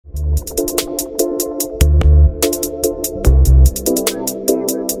All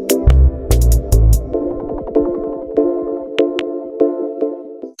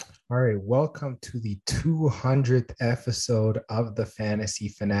right, welcome to the 200th episode of the Fantasy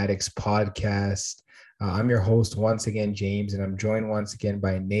Fanatics podcast. I'm your host once again, James, and I'm joined once again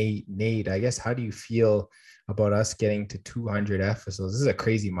by Nate. Nate, I guess, how do you feel about us getting to 200 episodes? This is a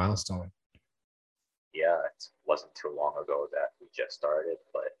crazy milestone. Yeah, it wasn't too long ago that we just started,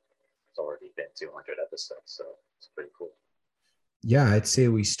 but it's already been 200 episodes, so it's pretty cool. Yeah, I'd say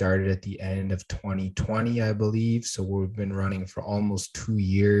we started at the end of 2020, I believe. So we've been running for almost 2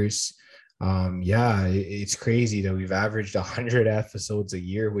 years. Yeah, it's crazy that we've averaged 100 episodes a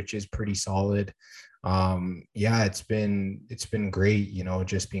year, which is pretty solid. Yeah, it's been great,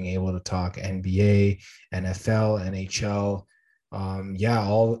 just being able to talk NBA, NFL, NHL. Yeah,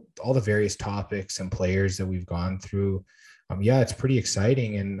 all the various topics and players that we've gone through. Yeah, it's pretty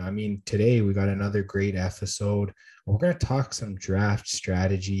exciting. And I mean, today we got another great episode. We're going to talk some draft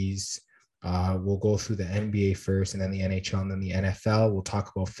strategies. We'll go through the NBA first, and then the NHL, and then the NFL. We'll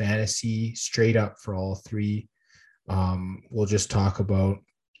talk about fantasy straight up for all three. We'll just talk about,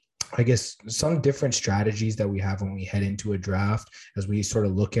 I guess, some different strategies that we have when we head into a draft, as we sort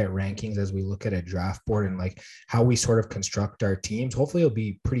of look at rankings, as we look at a draft board, and like how we sort of construct our teams. Hopefully, it'll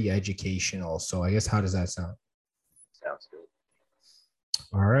be pretty educational. So, I guess, how does that sound? Sounds good.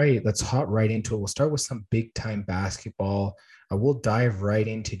 All right, let's hop right into it. We'll start with some big time basketball. We'll dive right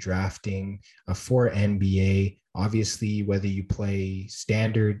into drafting for NBA. Obviously, whether you play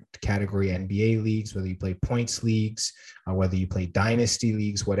standard category NBA leagues, whether you play points leagues, whether you play dynasty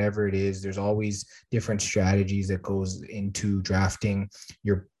leagues, whatever it is, there's always different strategies that goes into drafting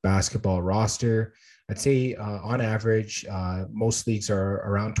your basketball roster. I'd say on average, most leagues are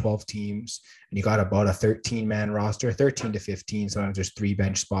around 12 teams, and you got about a 13-man roster, 13 to 15. Sometimes there's 3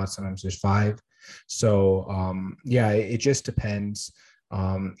 bench spots, sometimes there's 5. So, yeah, it just depends.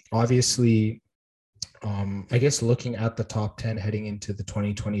 Obviously, I guess looking at the top 10 heading into the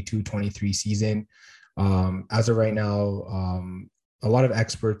 2022-23 season, as of right now, a lot of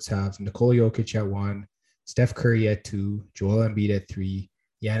experts have Nikola Jokic at 1, Steph Curry at 2, Joel Embiid at 3,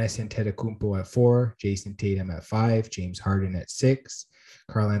 Giannis Antetokounmpo at 4, Jason Tatum at 5, James Harden at 6,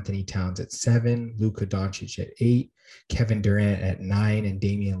 Karl Anthony Towns at 7, Luka Doncic at 8, Kevin Durant at 9, and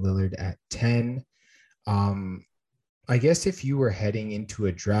Damian Lillard at 10. I guess if you were heading into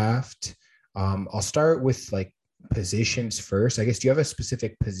a draft, I'll start with like positions first. I guess, do you have a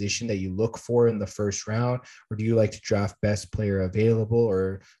specific position that you look for in the first round, or do you like to draft best player available,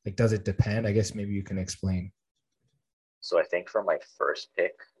 or like, does it depend? I guess maybe you can explain. So I think for my first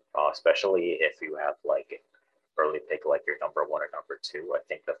pick, especially if you have like early pick like your number 1 or number 2, I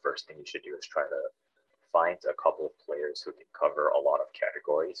think the first thing you should do is try to find a couple of players who can cover a lot of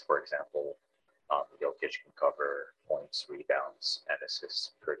categories. For example, Jokic can cover points, rebounds, and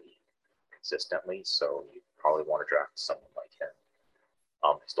assists pretty consistently, so you probably want to draft someone like him.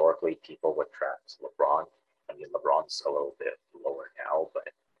 Historically, people would draft LeBron. I mean, LeBron's a little bit lower now, but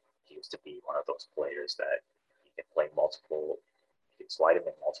he used to be one of those players that you can play multiple, you can slide him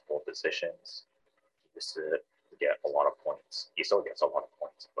in multiple positions. He used to get a lot of points. He still gets a lot of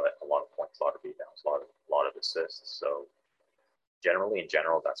points, but a lot of points, a lot of rebounds, a lot of assists. So in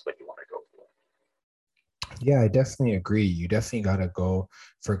general, that's what you want to go for. Yeah, I definitely agree. You definitely got to go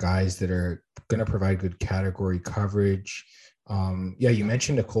for guys that are going to provide good category coverage. Yeah, you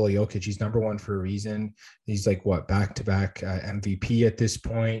mentioned Nikola Jokic. He's number 1 for a reason. He's like what, back-to-back MVP at this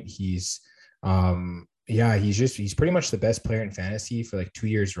point. Yeah, he's pretty much the best player in fantasy for like 2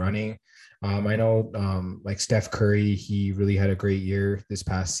 years running. I know like Steph Curry, he really had a great year this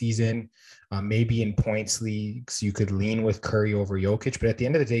past season. Maybe in points leagues, you could lean with Curry over Jokic, but at the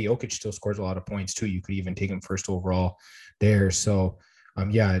end of the day, Jokic still scores a lot of points too. You could even take him first overall there. So,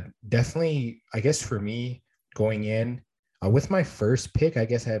 yeah, definitely, I guess for me going in with my first pick, I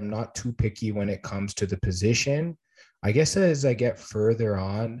guess I'm not too picky when it comes to the position. I guess as I get further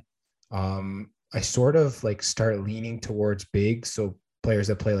on, I sort of like start leaning towards big. So players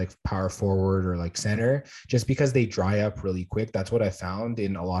that play like power forward or like center, just because they dry up really quick. That's what I found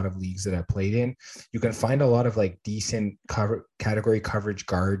in a lot of leagues that I played in. You can find a lot of like decent category coverage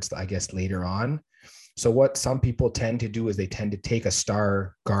guards, I guess, later on. So what some people tend to do is they tend to take a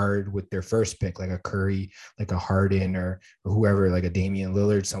star guard with their first pick, like a Curry, like a Harden, or whoever, like a Damian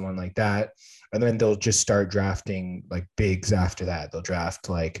Lillard, someone like that. And then they'll just start drafting like bigs after that. They'll draft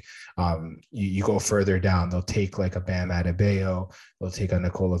like you go further down. They'll take like a Bam Adebayo. They'll take a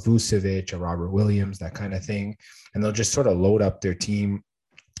Nikola Vucevic, a Robert Williams, that kind of thing. And they'll just sort of load up their team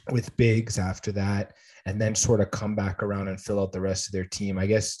with bigs after that. and then sort of come back around and fill out the rest of their team. I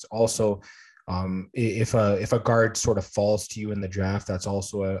guess also if a guard sort of falls to you in the draft, that's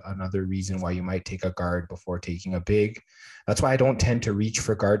also another reason why you might take a guard before taking a big. That's why I don't tend to reach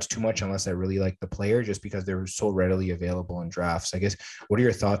for guards too much unless I really like the player, just because they're so readily available in drafts. I guess, what are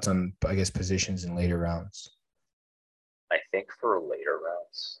your thoughts on, I guess, positions in later rounds? I think for later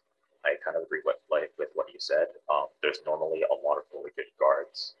rounds, I kind of agree with what you said. There's normally a lot of really good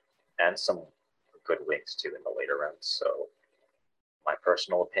guards and some good wings too in the later rounds. So my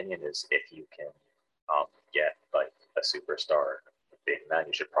personal opinion is if you can get like a superstar big man,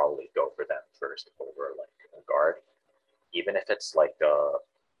 you should probably go for them first over like a guard, even if it's like a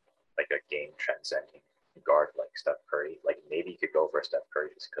game transcending guard like Steph Curry. Like maybe you could go for Steph Curry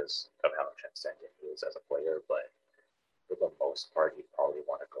just because of how transcendent he is as a player, but for the most part, you probably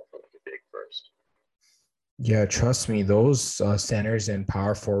want to go for like a big first. Yeah, trust me, those centers and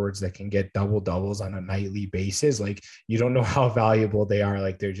power forwards that can get double doubles on a nightly basis, like you don't know how valuable they are.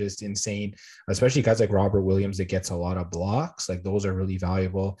 Like they're just insane, especially guys like Robert Williams that gets a lot of blocks. Like those are really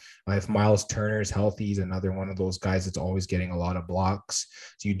valuable. If Miles Turner is healthy, he's another one of those guys that's always getting a lot of blocks.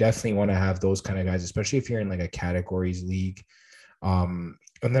 So you definitely want to have those kind of guys, especially if you're in like a categories league. And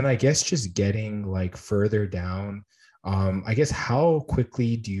then I guess just getting like further down, I guess how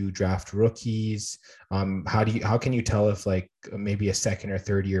quickly do you draft rookies? How can you tell if like maybe a second or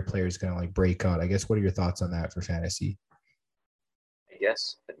third year player is going to like break out? I guess, what are your thoughts on that for fantasy? I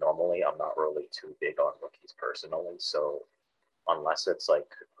guess normally I'm not really too big on rookies personally, so unless it's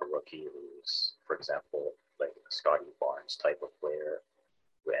like a rookie who's, for example, like a Scotty Barnes type of player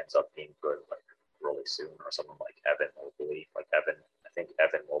who ends up being good like really soon, or someone like Evan Mobley. Like Evan, I think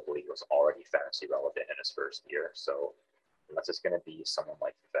Evan Mobley was already fantasy relevant in his first year, so unless it's going to be someone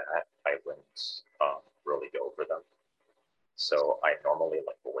like that, I wouldn't really go for them. So I normally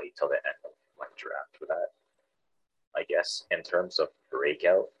like wait till the end of my draft for that. I guess in terms of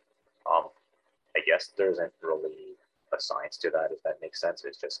breakout, um, I guess there isn't really a science to that, if that makes sense.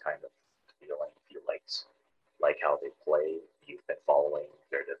 It's just kind of feeling if you like how they play, you've been following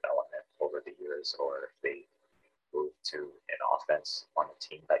their development over the years, or if they move to an offense on a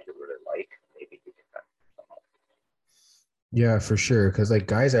team that you really like, maybe you can kind of come up. Yeah, for sure. Because like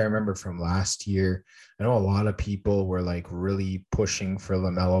guys, I remember from last year, I know a lot of people were like really pushing for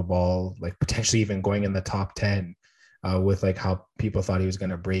LaMelo Ball, like potentially even going in the top 10 with like how people thought he was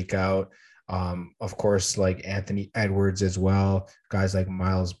going to break out. Of course, like Anthony Edwards as well, guys like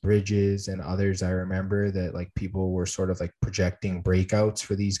Miles Bridges and others. I remember that like people were sort of like projecting breakouts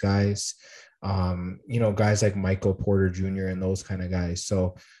for these guys. Guys like Michael Porter Jr. and those kind of guys.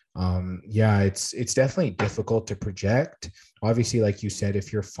 So yeah, it's definitely difficult to project. Obviously, like you said,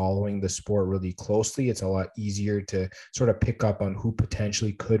 if you're following the sport really closely, it's a lot easier to sort of pick up on who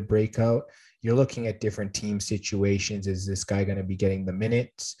potentially could break out. You're looking at different team situations. Is this guy going to be getting the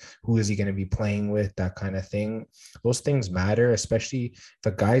minutes? Who is he going to be playing with? That kind of thing. Those things matter, especially if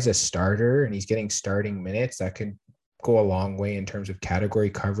a guy's a starter and he's getting starting minutes. That can go a long way in terms of category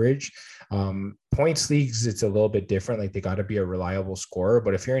coverage. Points leagues, it's a little bit different. Like they got to be a reliable scorer.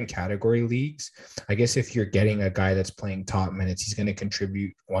 But if you're in category leagues, I guess if you're getting a guy that's playing top minutes, he's going to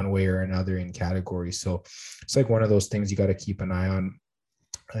contribute one way or another in categories. So it's like one of those things you got to keep an eye on.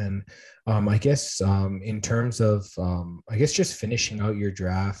 And I guess in terms of, I guess just finishing out your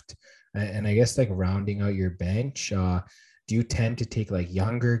draft and I guess like rounding out your bench, do you tend to take like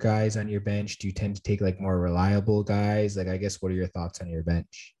younger guys on your bench? Do you tend to take like more reliable guys? Like, I guess, what are your thoughts on your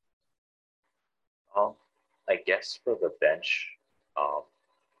bench? Um, I guess for the bench, um,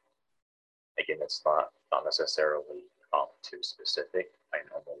 again, it's not necessarily too specific. I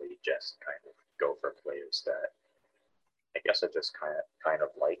normally just kind of go for players that I guess I just kind of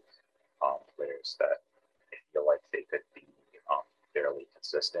like players that I feel like they could be fairly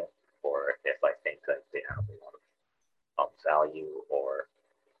consistent, or if I think that they have a lot of value, or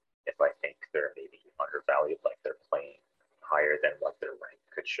if I think they're maybe undervalued, like they're playing higher than what their rank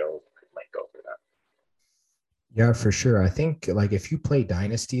could show, could might go for that. Yeah, for sure. I think like if you play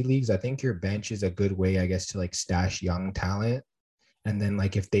dynasty leagues, I think your bench is a good way, I guess, to like stash young talent. And then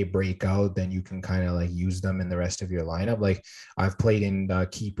like if they break out, then you can kind of like use them in the rest of your lineup. Like I've played in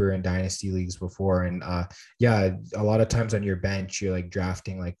keeper and dynasty leagues before, and yeah, a lot of times on your bench you're like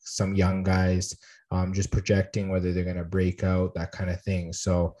drafting like some young guys, just projecting whether they're gonna break out, that kind of thing.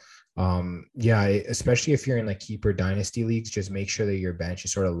 So yeah, especially if you're in like keeper dynasty leagues, just make sure that your bench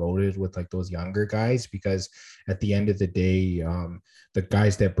is sort of loaded with like those younger guys, because at the end of the day, the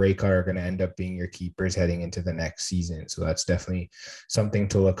guys that break out are going to end up being your keepers heading into the next season. So that's definitely something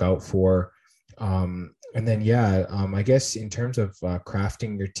to look out for. And then, yeah, I guess in terms of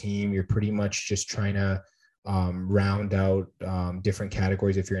crafting your team, you're pretty much just trying to round out different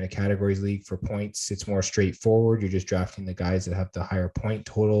categories. If you're in a categories league for points, it's more straightforward. You're just drafting the guys that have the higher point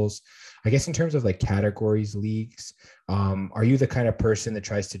totals. I guess in terms of like categories leagues, are you the kind of person that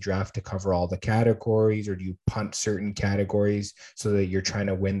tries to draft to cover all the categories, or do you punt certain categories so that you're trying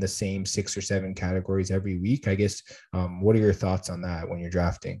to win the same 6 or 7 categories every week? I guess, what are your thoughts on that when you're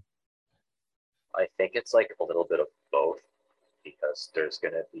drafting? I think it's like a little bit of both because there's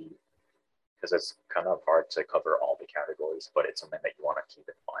going to be, because it's kind of hard to cover all the categories, but it's something that you want to keep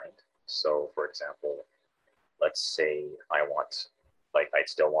in mind. So, for example, let's say I want, like, I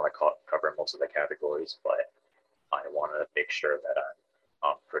still want to cover most of the categories, but I want to make sure that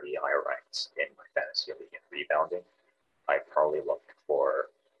I'm pretty high ranked in my fantasy league in rebounding. I probably look for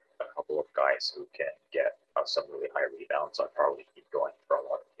a couple of guys who can get some really high rebounds. I'd probably keep going for a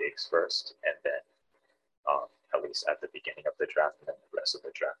lot of bigs first, and then at least at the beginning of the draft, and then the rest of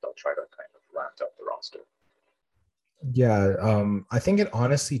the draft, I'll try to kind of round out the roster. Yeah, I think it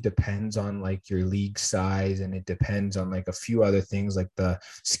honestly depends on like your league size, and it depends on like a few other things like the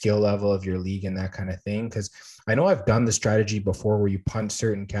skill level of your league and that kind of thing. Because I know I've done the strategy before where you punt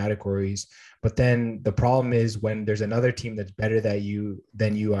certain categories, but then the problem is when there's another team that's better than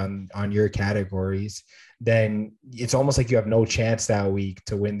you on your categories, then it's almost like you have no chance that week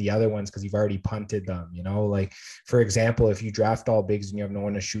to win the other ones because you've already punted them. Like for example, if you draft all bigs and you have no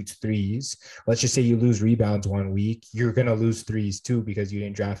one to shoot threes, let's just say you lose rebounds one week, you're going to lose threes too because you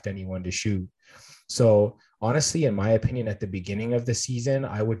didn't draft anyone to shoot. So honestly, in my opinion, at the beginning of the season,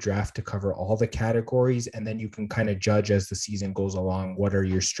 I would draft to cover all the categories, and then you can kind of judge as the season goes along what are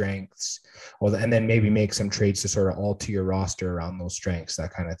your strengths, and then maybe make some trades to sort of alter your roster around those strengths,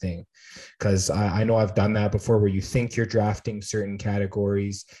 that kind of thing. Because I know I've done that before, where you think you're drafting certain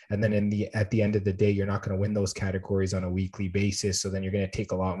categories, and then at the end of the day, you're not going to win those categories on a weekly basis. So then you're going to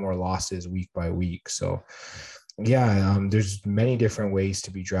take a lot more losses week by week. So yeah, there's many different ways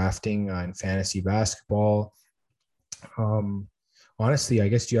to be drafting in fantasy basketball. Um, Honestly, I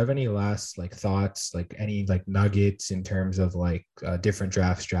guess, do you have any last like thoughts, like any like nuggets in terms of like different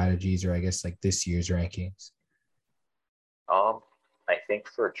draft strategies, or I guess like this year's rankings? I think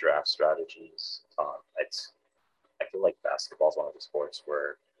for draft strategies, it's I feel like basketball is one of the sports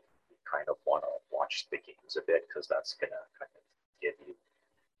where you kind of want to watch the games a bit because that's gonna kind of give you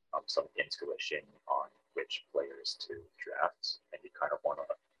some intuition on which players to draft, and you kind of want to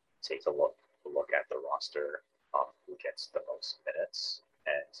take a look at the roster, who gets the most minutes,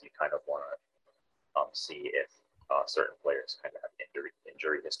 and you kind of want to see if certain players kind of have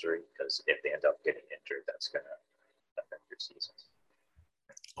injury history, because if they end up getting injured, that's going to affect your season.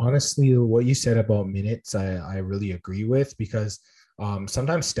 Honestly, what you said about minutes, I really agree with, because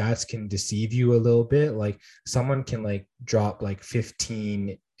sometimes stats can deceive you a little bit. Like someone can like drop like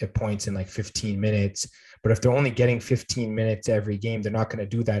 15 points in like 15 minutes, but if they're only getting 15 minutes every game, they're not going to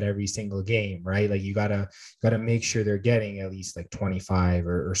do that every single game, right? Like you gotta make sure they're getting at least like 25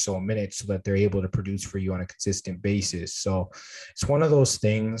 or so minutes so that they're able to produce for you on a consistent basis. So it's one of those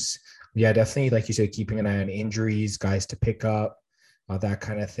things. Yeah, definitely, like you said, keeping an eye on injuries, guys to pick up, that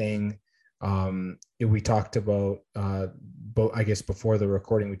kind of thing. We talked about, I guess before the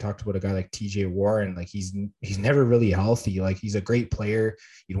recording, we talked about a guy like TJ Warren. Like he's never really healthy. Like he's a great player.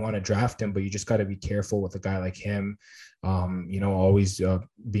 You'd want to draft him, but you just got to be careful with a guy like him. Always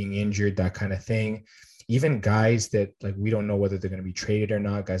being injured, that kind of thing. Even guys that like we don't know whether they're going to be traded or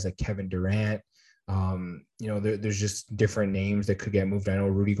not. Guys like Kevin Durant. There's just different names that could get moved. I know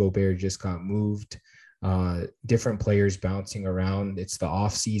Rudy Gobert just got moved. Different players bouncing around. It's the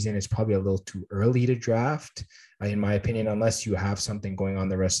off season. It's probably a little too early to draft, in my opinion, unless you have something going on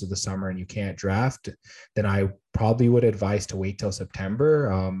the rest of the summer and you can't draft. Then I probably would advise to wait till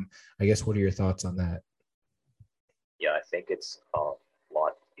September. I guess, what are your thoughts on that? Yeah, I think it's a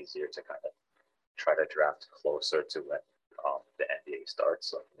lot easier to kind of try to draft closer to when the NBA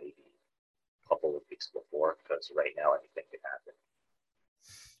starts, like maybe a couple of weeks before, because right now anything can happen.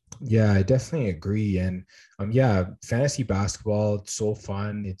 Yeah, I definitely agree. And yeah, fantasy basketball, it's so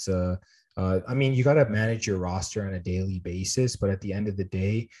fun. I mean, you got to manage your roster on a daily basis, but at the end of the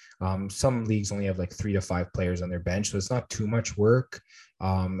day, some leagues only have like 3 to 5 players on their bench, so it's not too much work.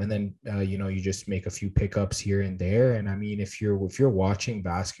 And then you just make a few pickups here and there. And I mean, if you're watching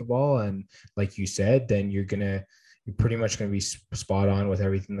basketball and like you said, then you're pretty much going to be spot on with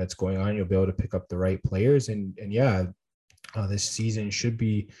everything that's going on. You'll be able to pick up the right players, and yeah, this season should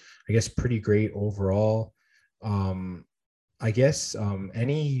be, I guess, pretty great overall. Um, I guess,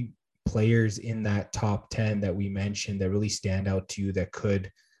 any players in that top 10 that we mentioned that really stand out to you that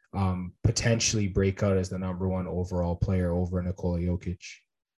could potentially break out as the number one overall player over Nikola Jokic?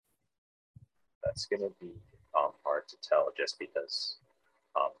 That's going to be hard to tell just because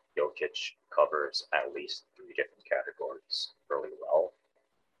Jokic covers at least three different categories really well.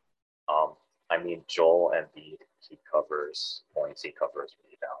 I mean, Joel Embiid, he covers points, he covers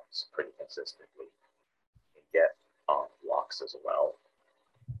rebounds pretty consistently. He can get blocks as well.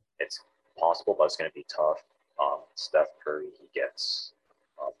 It's possible, but it's going to be tough. Steph Curry, he gets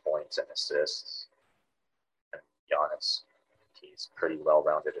points and assists. And Giannis, he's pretty well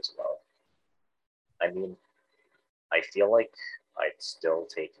rounded as well. I mean, I feel like I'd still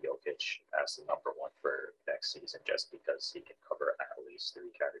take Jokic as the number one for next season just because he can cover at least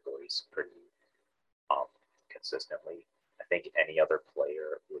three categories pretty consistently. I think any other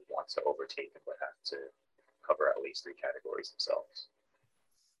player would want to overtake him would have to cover at least three categories themselves.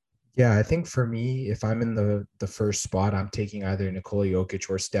 Yeah, I think for me, if I'm in the first spot, I'm taking either Nikola Jokic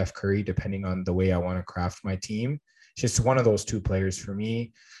or Steph Curry, depending on the way I want to craft my team. It's just one of those two players for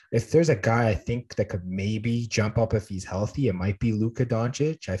me. If there's a guy I think that could maybe jump up if he's healthy, it might be Luka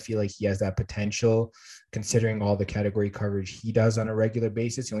Doncic. I feel like he has that potential, considering all the category coverage he does on a regular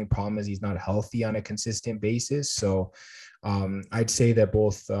basis. The only problem is he's not healthy on a consistent basis. So I'd say that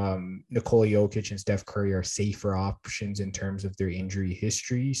both Nikola Jokic and Steph Curry are safer options in terms of their injury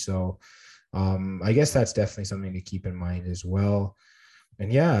history. So I guess that's definitely something to keep in mind as well.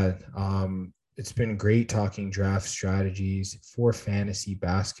 And yeah, it's been great talking draft strategies for fantasy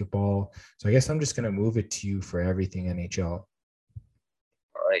basketball. So I guess I'm just going to move it to you for everything NHL.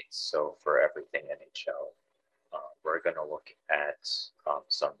 All right, so for everything NHL, we're going to look at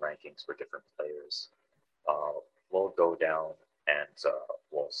some rankings for different players. We'll go down and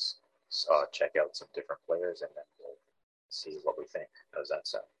we'll check out some different players and then we'll see what we think. How does that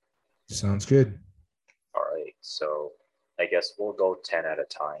sound? Sounds good. All right, so I guess we'll go 10 at a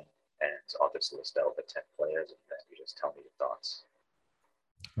time and I'll just list out the 10 players and then you just tell me your thoughts.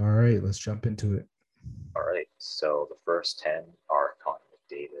 All right, let's jump into it. All right, so the first 10 are Connor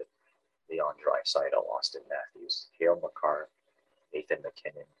McDavid, Leon Draisaitl, Austin Matthews, Cale Makar, Nathan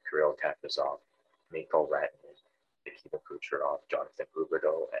MacKinnon, Kirill Kaprizov, Mikko Rantanen, Nikita Kucherov, Jonathan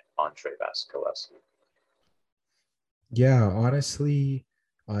Huberdeau, and Andre Vasilevskiy. Yeah, honestly,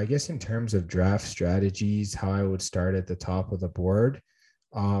 I guess in terms of draft strategies, how I would start at the top of the board,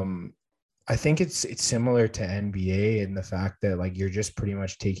 um, I think it's similar to NBA in the fact that like you're just pretty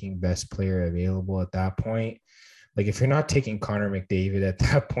much taking best player available at that point. Like if you're not taking Connor McDavid at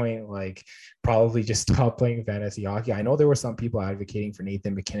that point, like probably just stop playing fantasy hockey. I know there were some people advocating for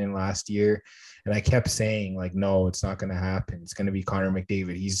Nathan MacKinnon last year, and I kept saying like, no, it's not going to happen. It's going to be Connor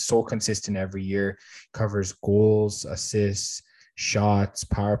McDavid. He's so consistent every year, covers goals, assists, shots,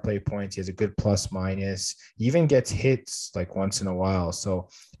 power play points. He has a good plus minus. He even gets hits like once in a while. So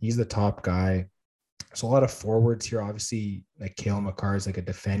he's the top guy. So a lot of forwards here, obviously, like Cale Makar is like a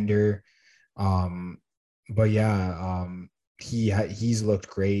defender. Um, but yeah, he's looked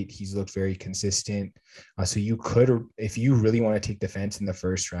great. He's looked very consistent. So you could, if you really want to take defense in the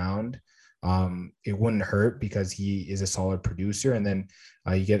first round, it wouldn't hurt because he is a solid producer. And then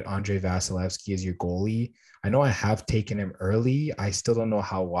you get Andre Vasilevskiy as your goalie. I know I have taken him early. I still don't know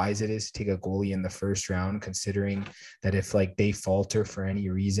how wise it is to take a goalie in the first round, considering that if like they falter for any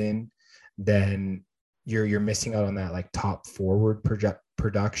reason, then you're missing out on that like top forward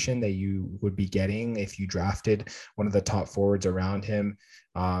production that you would be getting if you drafted one of the top forwards around him.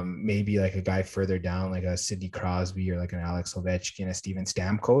 Maybe like a guy further down, like a Sidney Crosby or like an Alex Ovechkin, a Steven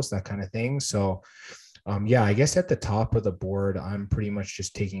Stamkos, that kind of thing. So yeah, I guess at the top of the board, I'm pretty much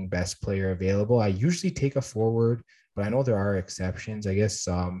just taking best player available. I usually take a forward, but I know there are exceptions. I guess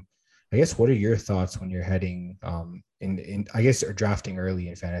what are your thoughts when you're heading in I guess or drafting early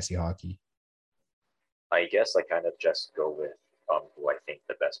in fantasy hockey? I guess I kind of just go with who I think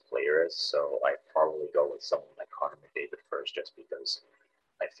the best player is. So I probably go with someone like Connor McDavid first, just because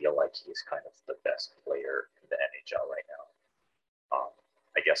I feel like he's kind of the best player in the NHL right now.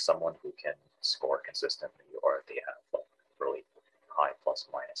 I guess someone who can score consistently, or they have like really high plus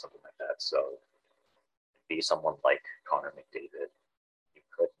minus, something like that. So be someone like Connor McDavid. You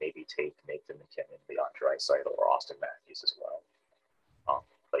could maybe take Nathan MacKinnon, Leon Draisaitl, or Austin Matthews as well.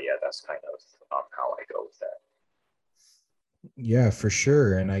 But yeah, that's kind of how I go with that. Yeah, for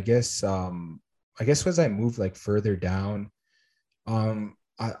sure. And I guess as I move like further down,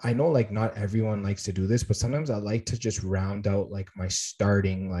 I know like not everyone likes to do this, but sometimes I like to just round out like my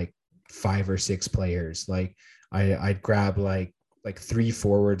starting like five or six players. Like I'd grab like three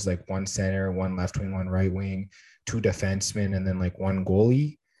forwards, like one center, one left wing, one right wing, two defensemen, and then like one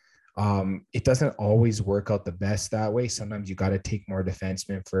goalie. It doesn't always work out the best that way. Sometimes you got to take more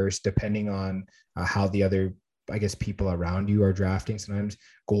defensemen first, depending on how the other, I guess, people around you are drafting. Sometimes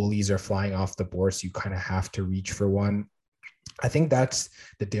goalies are flying off the board, so you kind of have to reach for one. I think that's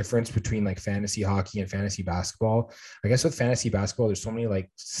the difference between like fantasy hockey and fantasy basketball. I guess with fantasy basketball, there's so many like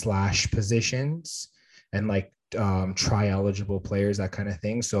slash positions and like try eligible players, that kind of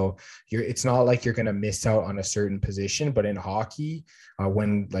thing. So it's not like you're gonna miss out on a certain position, but in hockey,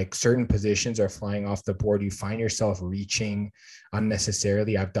 when like certain positions are flying off the board, you find yourself reaching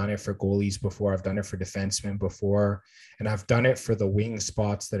unnecessarily. I've done it for goalies before, I've done it for defensemen before, and I've done it for the wing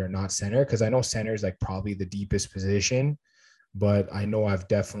spots that are not center, because I know center is like probably the deepest position, but I know I've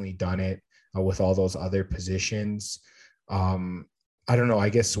definitely done it with all those other positions. Um, I don't know. I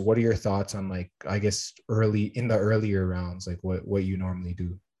guess what are your thoughts on like, I guess in the earlier rounds, like what you normally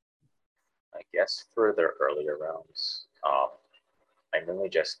do? I guess for the earlier rounds, I mainly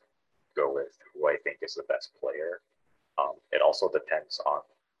just go with who I think is the best player. It also depends on,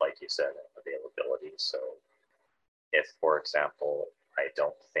 like you said, availability. So if, for example, I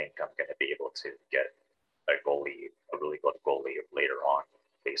don't think I'm going to be able to get a really good goalie later on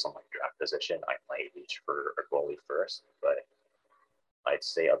based on my draft position, I might reach for a goalie first. But I'd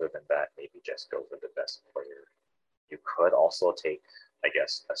say other than that, maybe just go for the best player. You could also take, I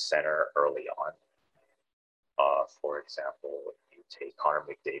guess, a center early on. For example, you take Connor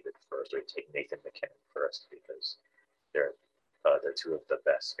McDavid first, or you take Nathan McKinnon first, because they're two of the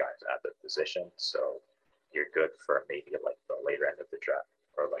best guys at the position. So you're good for maybe like the later end of the draft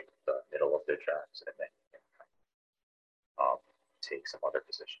or like the middle of the draft, and then take some other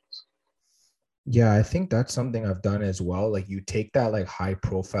positions. Yeah, I think that's something I've done as well. Like you take that like high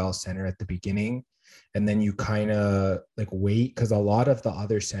profile center at the beginning, and then you kind of like wait, because a lot of the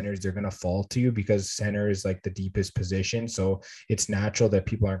other centers, they're going to fall to you because center is like the deepest position. So it's natural that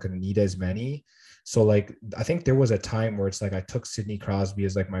people aren't going to need as many. So like I think there was a time where it's like I took Sidney Crosby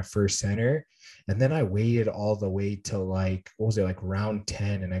as like my first center, and then I waited all the way till like what was it, like round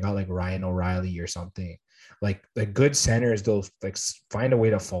 10, and I got like Ryan O'Reilly or something. Like the good centers, they'll like find a way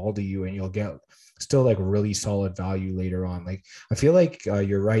to fall to you, and you'll get still like really solid value later on. Like I feel like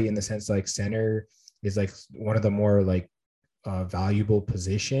you're right in the sense like center is like one of the more like valuable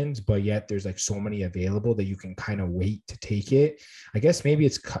positions, but yet there's like so many available that you can kind of wait to take it. I guess maybe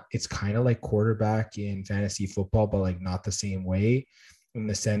it's kind of like quarterback in fantasy football, but like not the same way, in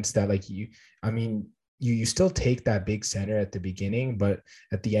the sense that like I mean, you still take that big center at the beginning, but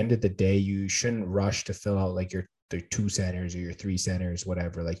at the end of the day, you shouldn't rush to fill out like your the two centers or your three centers,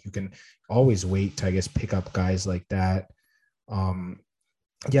 whatever. Like you can always wait to, I guess, pick up guys like that. Um,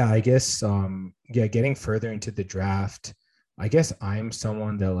 yeah, I guess yeah, getting further into the draft, I guess I'm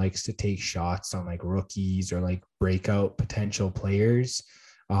someone that likes to take shots on like rookies or like breakout potential players.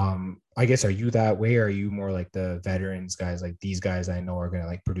 I guess, are you that way, or are you more like the veterans guys, like these guys I know are gonna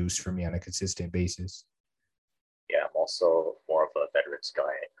like produce for me on a consistent basis? Yeah, I'm also more of a veterans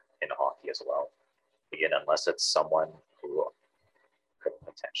guy in hockey as well. Again, unless it's someone who could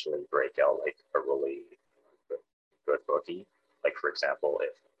potentially break out like a really good, good rookie. Like for example,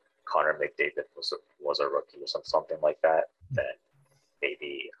 if Connor McDavid was a rookie or something like that, then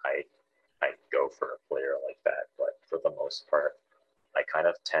maybe I go for a player like that. But for the most part, I kind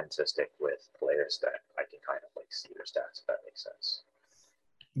of tend to stick with players that I can kind of like see their stats, if that makes sense.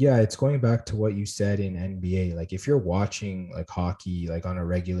 Yeah, it's going back to what you said in NBA. Like if you're watching like hockey like on a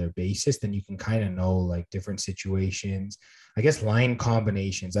regular basis, then you can kind of know like different situations. I guess line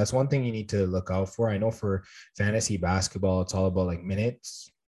combinations. That's one thing you need to look out for. I know for fantasy basketball, it's all about like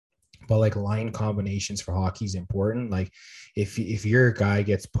minutes, but like line combinations for hockey is important. Like if your guy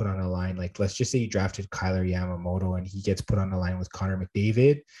gets put on a line, like let's just say you drafted Kyler Yamamoto and he gets put on a line with Connor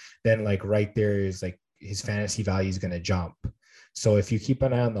McDavid, then like right there is like his fantasy value is going to jump. So if you keep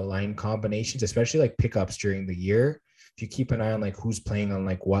an eye on the line combinations, especially like pickups during the year, if you keep an eye on like who's playing on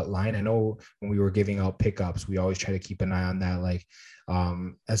like what line, I know when we were giving out pickups, we always try to keep an eye on that.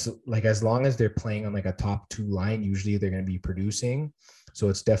 As long as they're playing on like a top two line, usually they're going to be producing. So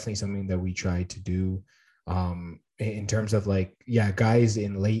it's definitely something that we try to do in terms of like, yeah, guys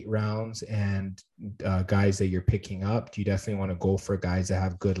in late rounds and guys that you're picking up. You definitely want to go for guys that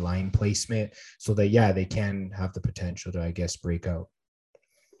have good line placement so that, yeah, they can have the potential to, I guess, break out.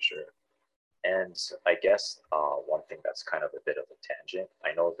 For sure. And I guess one thing that's kind of a bit of a tangent.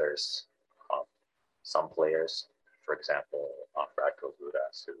 I know there's um, some players, for example, Radko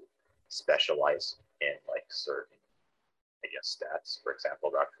Gudas, who specialize in like certain, I guess, stats. For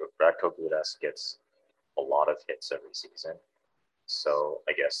example, Radko Gudas gets a lot of hits every season. So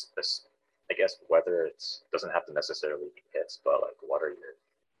I guess whether it doesn't have to necessarily be hits, but like, what are your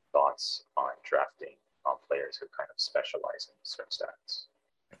thoughts thoughts on drafting players who kind of specialize in certain stats?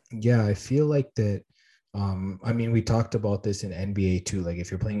 Yeah, I feel like that. I mean, we talked about this in NBA too. Like,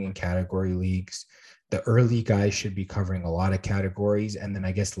 if you're playing in category leagues, the early guys should be covering a lot of categories. And then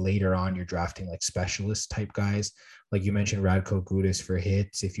I guess later on, you're drafting like specialist type guys. Like you mentioned, Radko Gudas for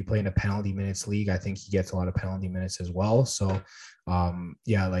hits. If you play in a penalty minutes league, I think he gets a lot of penalty minutes as well. So,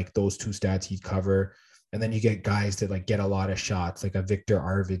 yeah, like those two stats he'd cover. And then you get guys that like get a lot of shots, like a Victor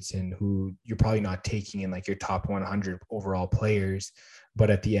Arvidsson, who you're probably not taking in like your top 100 overall players. But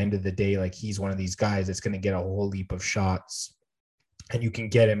at the end of the day, like he's one of these guys that's going to get a whole leap of shots, and you can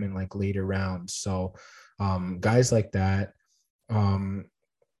get him in like later rounds. So guys like that. Um,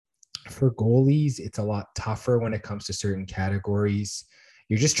 for goalies, it's a lot tougher when it comes to certain categories.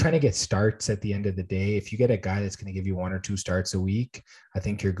 You're just trying to get starts at the end of the day. If you get a guy that's going to give you 1 or 2 starts a week, I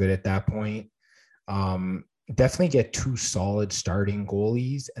think you're good at that point. Definitely get 2 solid starting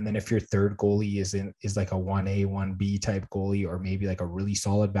goalies, and then if your third goalie is like a 1A 1B type goalie, or maybe like a really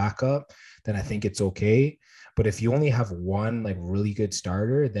solid backup, then I think it's okay. But if you only have one like really good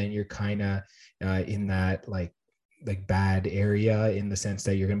starter, then you're kind of in that like bad area, in the sense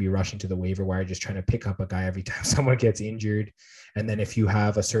that you're going to be rushing to the waiver wire just trying to pick up a guy every time someone gets injured. And then if you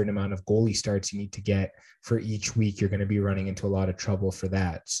have a certain amount of goalie starts you need to get for each week, you're going to be running into a lot of trouble for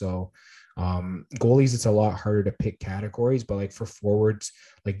that. So goalies, it's a lot harder to pick categories, but like for forwards,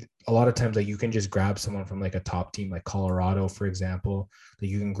 like a lot of times like you can just grab someone from like a top team like Colorado, for example. That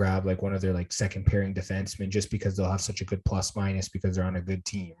you can grab like one of their like second pairing defensemen just because they'll have such a good plus minus because they're on a good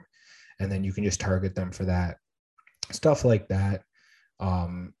team, and then you can just target them for that, stuff like that.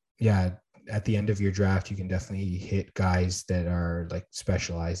 Yeah, at the end of your draft you can definitely hit guys that are like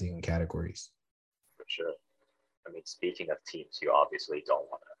specializing in categories. For sure. I mean, speaking of teams, you obviously don't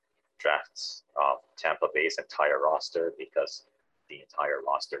want to draft Tampa Bay's entire roster, because the entire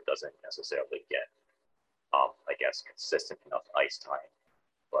roster doesn't necessarily get, I guess, consistent enough ice time.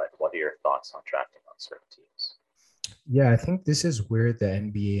 But what are your thoughts on drafting on certain teams? Yeah, I think this is where the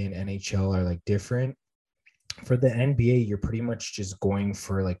NBA and NHL are like different. For the NBA, you're pretty much just going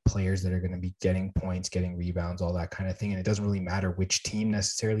for like players that are going to be getting points, getting rebounds, all that kind of thing. And it doesn't really matter which team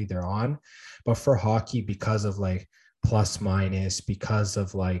necessarily they're on. But for hockey, because of like plus minus, because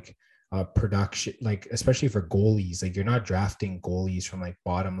of like production, like especially for goalies, like you're not drafting goalies from like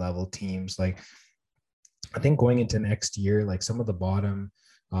bottom level teams. Like I think going into next year, like some of the bottom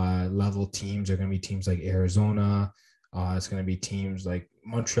level teams are going to be teams like Arizona. It's going to be teams like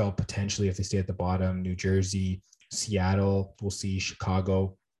Montreal, potentially, if they stay at the bottom, New Jersey, Seattle, we'll see,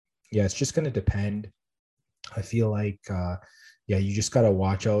 Chicago. Yeah, it's just going to depend. I feel like, yeah, you just got to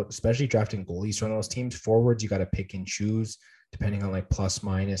watch out, especially drafting goalies from those teams. Forwards, you got to pick and choose depending on like plus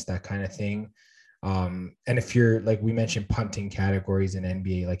minus, that kind of thing. And if you're like we mentioned punting categories in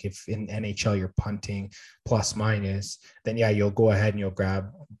NBA, like if in NHL you're punting plus minus, then yeah, you'll go ahead and you'll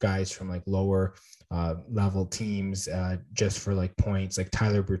grab guys from like lower level teams just for like points. Like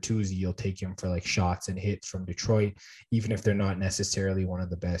Tyler Bertuzzi, you'll take him for like shots and hits from Detroit, even if they're not necessarily one of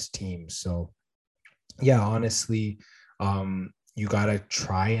the best teams. So yeah, honestly, you gotta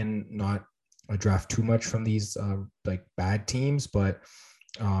try and not draft too much from these like bad teams, but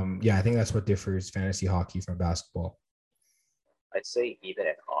yeah, I think that's what differs fantasy hockey from basketball. I'd say even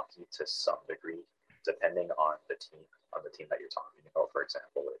in hockey to some degree, depending on the team that you're talking about. For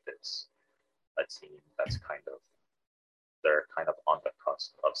example, if it's a team that's they're kind of on the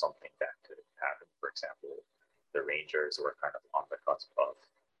cusp of something that could happen. For example, the Rangers were kind of on the cusp of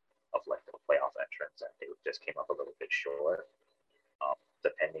like a playoff entrance, and they just came up a little bit short.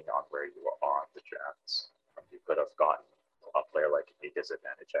 Depending on where you are on the drafts, you could have gotten a player like a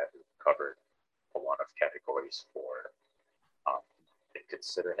disadvantage who covered a lot of categories for. They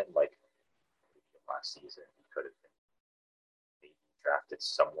consider him like last season. He could have been maybe drafted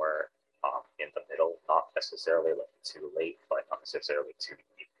somewhere in the middle, not necessarily like too late, but not necessarily too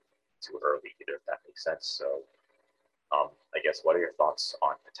early either, if that makes sense. So, I guess, what are your thoughts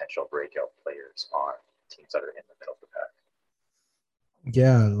on potential breakout players on teams that are in the middle of the pack?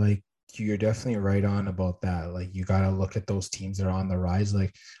 Yeah, like you're definitely right on about that. Like you got to look at those teams that are on the rise. Like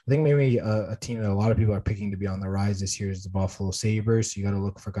I think maybe a team that a lot of people are picking to be on the rise this year is the Buffalo Sabres. So you got to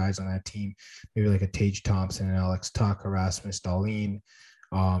look for guys on that team, maybe like a Tage Thompson and Alex Tuch, Erasmus Dahlin.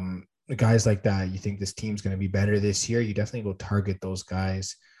 Guys like that, you think this team's going to be better this year, you definitely go target those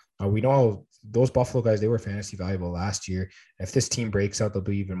guys. We know those Buffalo guys, they were fantasy valuable last year. If this team breaks out, they'll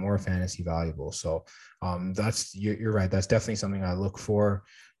be even more fantasy valuable. So that's you're right. That's definitely something I look for.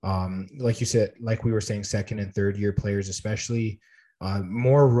 Like you said, like we were saying, second and third year players, especially.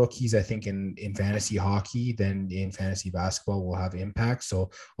 More rookies, I think, in fantasy hockey than in fantasy basketball will have impact.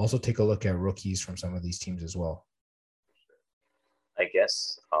 So also take a look at rookies from some of these teams as well. I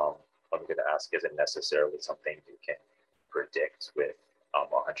guess what I'm going to ask isn't necessarily something you can predict with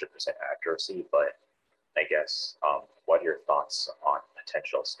 100% accuracy, but I guess what are your thoughts on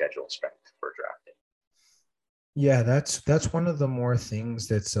potential schedule strength for drafting? Yeah, that's one of the more things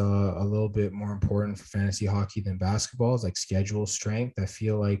that's a little bit more important for fantasy hockey than basketball is like schedule strength. I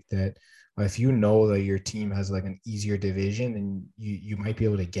feel like that if you know that your team has like an easier division, then you might be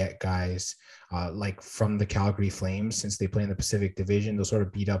able to get guys like from the Calgary Flames since they play in the Pacific Division. They'll sort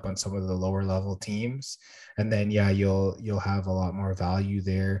of beat up on some of the lower level teams, and then yeah, you'll have a lot more value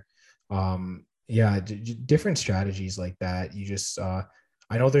there. Yeah, different strategies like that. You just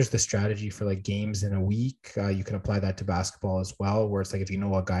I know there's the strategy for like games in a week. You can apply that to basketball as well, where it's like if you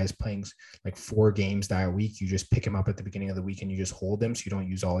know a guy's playing like 4 games that week, you just pick him up at the beginning of the week and you just hold him so you don't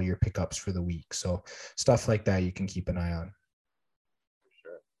use all your pickups for the week. So stuff like that you can keep an eye on.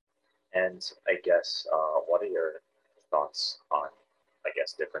 Sure. And I guess what are your thoughts on, I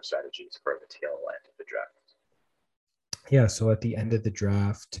guess, different strategies for the tail end of the draft? Yeah. So at the end of the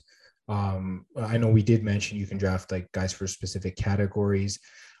draft, I know we did mention you can draft like guys for specific categories.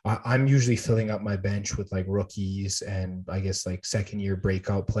 I'm usually filling up my bench with like rookies and I guess like second year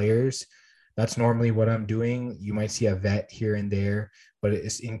breakout players. That's normally what I'm doing. You might see a vet here and there, but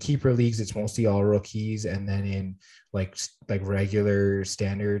it's in keeper leagues. It's mostly all rookies, and then in like regular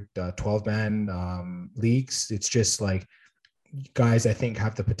standard 12 man leagues, it's just like guys I think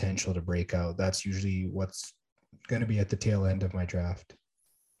have the potential to break out. That's usually what's going to be at the tail end of my draft.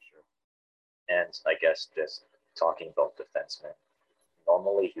 Sure. And I guess just talking about defensemen,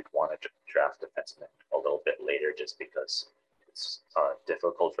 normally you'd want to draft defensemen a little bit later just because it's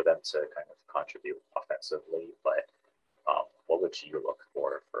difficult for them to kind of contribute offensively. But what would you look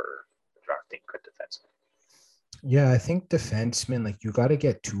for drafting good defensemen? Yeah, I think defensemen, like you got to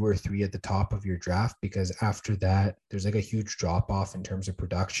get 2 or 3 at the top of your draft because after that, there's like a huge drop off in terms of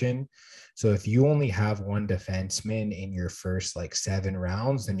production. So if you only have one defenseman in your first like 7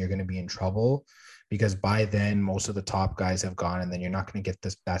 rounds, then you're going to be in trouble because by then most of the top guys have gone and then you're not going to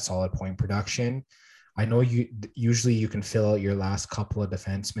get that solid point production. I know you usually you can fill out your last couple of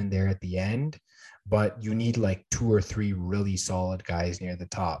defensemen there at the end, but you need like 2 or 3 really solid guys near the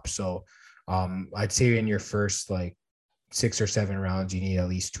top. So I'd say in your first like 6 or 7 rounds, you need at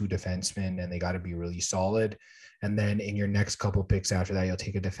least 2 defensemen and they got to be really solid. And then in your next couple picks after that, you'll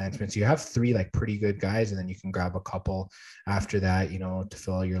take a defenseman. So you have 3 like pretty good guys, and then you can grab a couple after that, to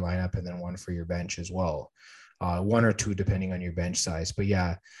fill out your lineup, and then one for your bench as well. 1 or 2 depending on your bench size. But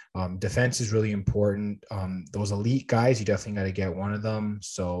yeah, defense is really important. Those elite guys, you definitely got to get one of them.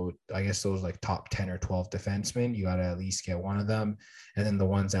 So I guess those like top 10 or 12 defensemen, you got to at least get one of them. And then the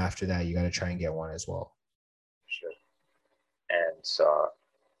ones after that, you got to try and get one as well. Sure. And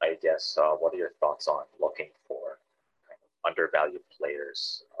I guess what are your thoughts on looking for kind of undervalued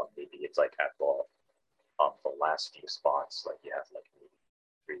players? Maybe it's like at the last few spots, like you have like maybe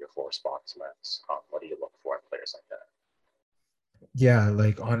 3 or 4 spots left. What do you look for in players like that? Yeah,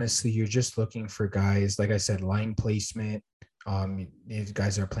 like honestly, you're just looking for guys, like I said, line placement. These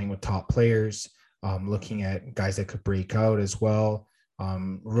guys are playing with top players, looking at guys that could break out as well,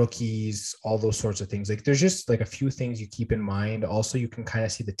 rookies, all those sorts of things. Like there's just like a few things you keep in mind. Also, you can kind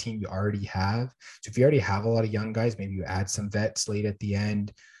of see the team you already have. So if you already have a lot of young guys, maybe you add some vets late at the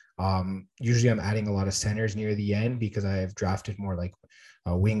end. Usually I'm adding a lot of centers near the end because I have drafted more like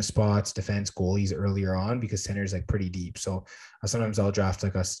wing spots, defense, goalies earlier on because center is like pretty deep. So sometimes I'll draft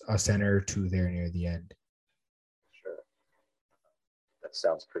like a center or 2 there near the end. Sure. That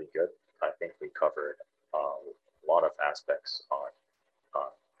sounds pretty good. I think we covered a lot of aspects on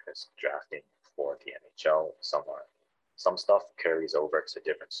drafting for the NHL. Some stuff carries over to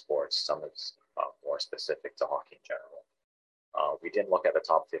different sports. Some is more specific to hockey in general. We didn't look at the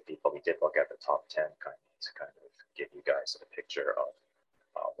top 50, but we did look at the top 10 to kind of give you guys a picture of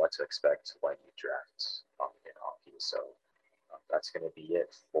what to expect when you draft in hockey. So that's going to be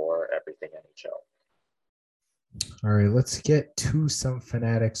it for everything NHL. All right, let's get to some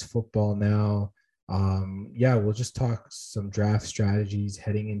Fanatics football now. Yeah, we'll just talk some draft strategies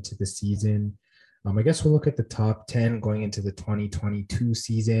heading into the season. I guess we'll look at the top 10 going into the 2022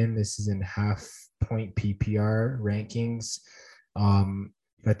 season. This is in half point PPR rankings.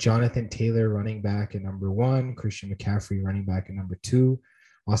 Got Jonathan Taylor running back at number 1, Christian McCaffrey running back at number 2,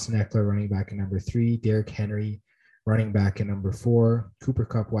 Austin Eckler running back at number 3, Derrick Henry running back at number 4, Cooper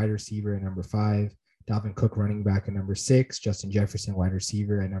Kupp wide receiver at number 5, Dalvin Cook running back at number 6, Justin Jefferson wide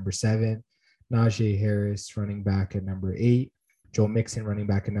receiver at number 7, Najee Harris running back at number 8, Joe Mixon running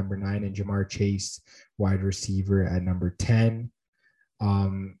back at number 9, and Jamar Chase wide receiver at number 10.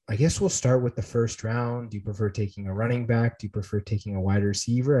 I guess we'll start with the first round. Do you prefer taking a running back? Do you prefer taking a wide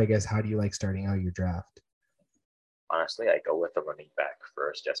receiver? I guess, how do you like starting out your draft? Honestly, I go with the running back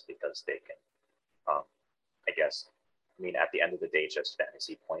first just because they can, I guess, I mean, at the end of the day, it's just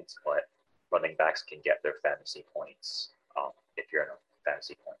fantasy points, but running backs can get their fantasy points. If you're in a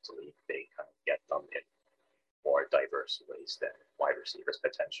fantasy points league, they kind of get them in more diverse ways than wide receivers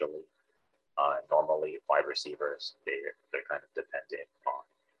potentially. Normally, wide receivers, they're kind of dependent on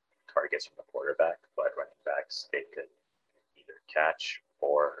targets from the quarterback, but running backs, they could either catch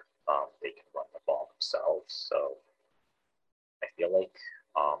or they can run the ball themselves. So I feel like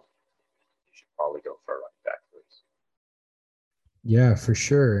you should probably go for a running back first. Yeah, for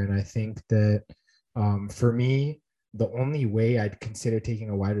sure. And I think that for me, the only way I'd consider taking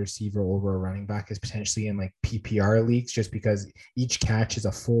a wide receiver over a running back is potentially in like PPR leagues, just because each catch is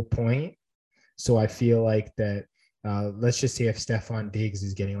a full point. So I feel like that. Let's just say if Stephon Diggs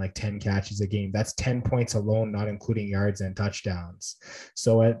is getting like 10 catches a game, that's 10 points alone, not including yards and touchdowns.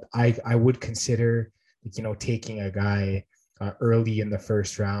 So I would consider, taking a guy early in the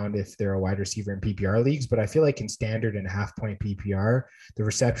first round if they're a wide receiver in PPR leagues. But I feel like in standard and half point PPR, the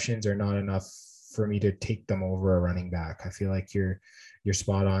receptions are not enough for me to take them over a running back. I feel like you're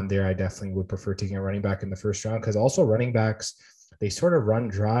spot on there. I definitely would prefer taking a running back in the first round, because also running backs, they sort of run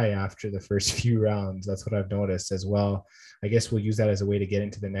dry after the first few rounds. That's what I've noticed as well. I guess we'll use that as a way to get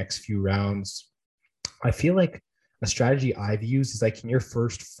into the next few rounds. I feel like a strategy I've used is like in your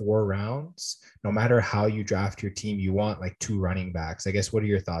first 4 rounds, no matter how you draft your team, you want like 2 running backs. I guess, what are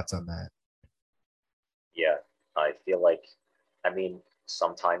your thoughts on that? Yeah, I feel like, I mean,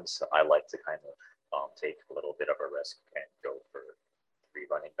 sometimes I like to kind of take a little bit of a risk and go for 3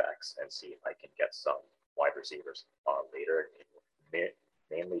 running backs and see if I can get some wide receivers later,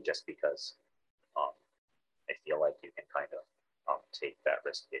 mainly just because um, I feel like you can kind of take that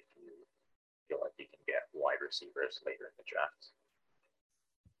risk if you feel like you can get wide receivers later in the draft.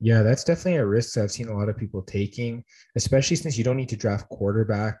 Yeah, that's definitely a risk I've seen a lot of people taking, especially since you don't need to draft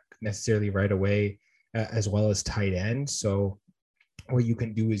quarterback necessarily right away, as well as tight end. So what you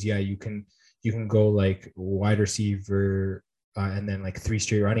can do is, yeah, you can go like wide receiver, and then like 3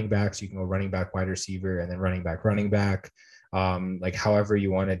 straight running backs. You can go running back, wide receiver, and then running back, running back. Like however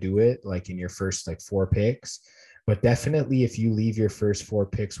you want to do it, like in your first like 4 picks. But definitely, if you leave your first 4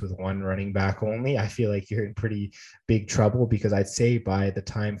 picks with one running back only, I feel like you're in pretty big trouble, because I'd say by the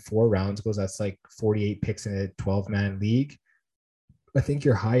time 4 rounds goes, that's like 48 picks in a 12-man league. I think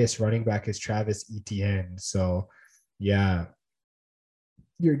your highest running back is Travis Etienne. So, yeah,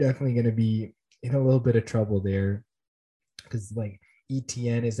 you're definitely going to be in a little bit of trouble there, because like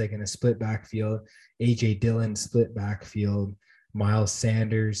ETN is like in a split backfield, AJ Dillon split backfield, Miles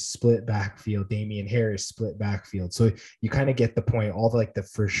Sanders split backfield, Damian Harris split backfield. So you kind of get the point. All the, like the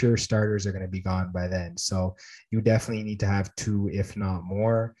for sure starters are going to be gone by then. So you definitely need to have 2, if not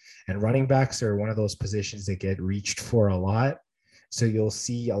more. And running backs are one of those positions that get reached for a lot. So you'll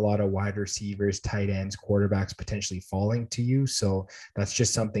see a lot of wide receivers, tight ends, quarterbacks potentially falling to you. So that's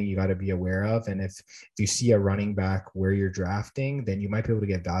just something you got to be aware of. And if you see a running back where you're drafting, then you might be able to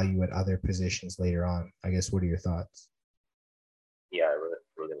get value at other positions later on. I guess, what are your thoughts? Yeah, I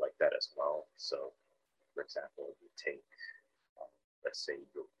really like that as well. So, for example, you take, let's say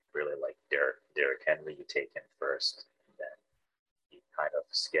you really like Derrick Henry, you take him first, and then you kind of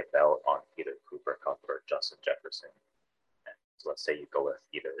skip out on either Cooper Cup or Justin Jefferson. And so let's say you go with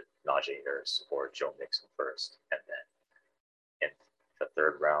either Najee Harris or Joe Mixon first, and then in the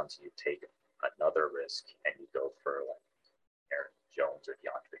third round you take another risk and you go for like Aaron Jones or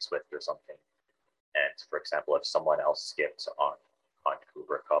DeAndre Swift or something. And for example, if someone else skipped on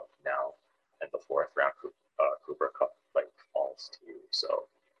Cooper Cup now in the fourth round, Cooper Cup like falls to you. So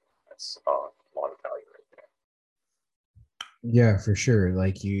that's a lot of value right there. Yeah, for sure.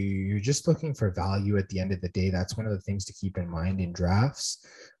 Like you're just looking for value at the end of the day. That's one of the things to keep in mind in drafts.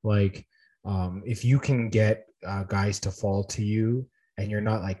 Like, if you can get guys to fall to you and you're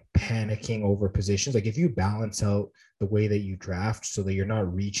not like panicking over positions, like if you balance out the way that you draft so that you're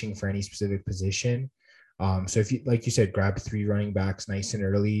not reaching for any specific position. So if you, like you said, grab 3 running backs nice and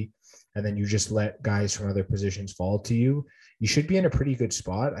early, and then you just let guys from other positions fall to you, you should be in a pretty good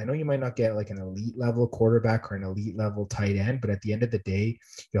spot. I know you might not get like an elite level quarterback or an elite level tight end, but at the end of the day,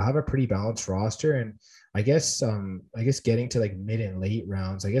 you'll have a pretty balanced roster. And I guess getting to like mid and late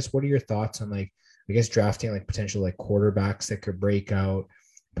rounds, I guess, what are your thoughts on like, I guess drafting like potential like quarterbacks that could break out,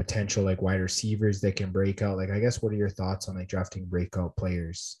 potential like wide receivers that can break out? Like, I guess, what are your thoughts on like drafting breakout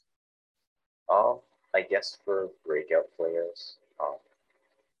players? Um, I guess for breakout players,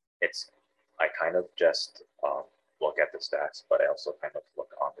 it's I kind of just look at the stats, but I also kind of look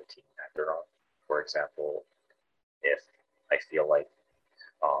on the team that they're on. For example, if I feel like,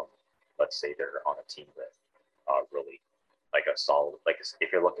 um, let's say they're on a team with really like a solid, like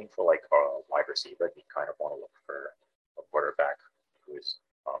if you're looking for like a wide receiver, you kind of want to look for a quarterback who's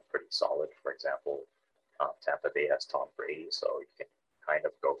pretty solid. For example, Tampa Bay has Tom Brady, so you can kind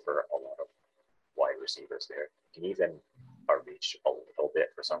of go for a lot of wide receivers there. You can even reach a little bit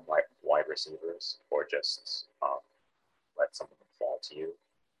for some wide receivers, or just let some of them fall to you,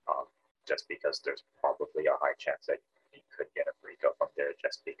 um, just because there's probably a high chance that you could get a breakup from there,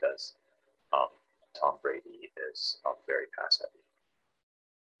 just because um, Tom Brady is very pass heavy.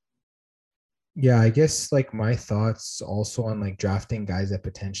 Yeah, I guess like my thoughts also on like drafting guys that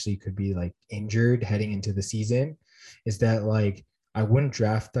potentially could be like injured heading into the season is that like I wouldn't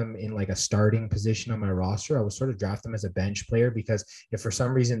draft them in like a starting position on my roster. I would sort of draft them as a bench player because if for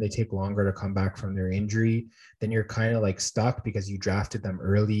some reason they take longer to come back from their injury, then you're kind of like stuck because you drafted them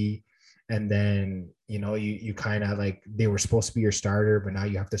early. And then, you kind of like they were supposed to be your starter, but now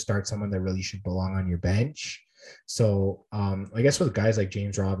you have to start someone that really should belong on your bench. So I guess with guys like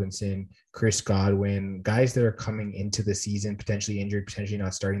James Robinson, Chris Godwin, guys that are coming into the season potentially injured, potentially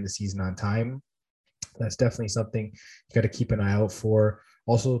not starting the season on time, that's definitely something you got to keep an eye out for.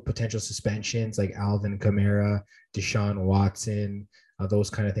 Also, potential suspensions like Alvin Kamara, Deshaun Watson, those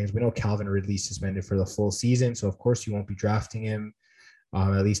kind of things. We know Calvin Ridley suspended for the full season, so of course you won't be drafting him.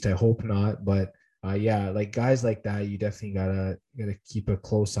 At least I hope not. But yeah, like guys like that, you definitely gotta keep a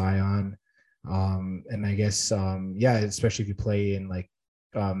close eye on. And I guess yeah, especially if you play in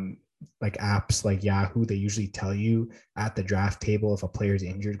um, like apps like Yahoo, they usually tell you at the draft table if a player is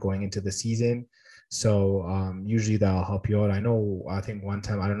injured going into the season. So usually that'll help you out. I think one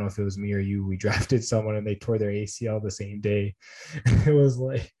time, I don't know if it was me or you, we drafted someone and they tore their ACL the same day. It was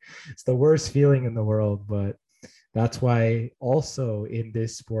like, it's the worst feeling in the world, but that's why also in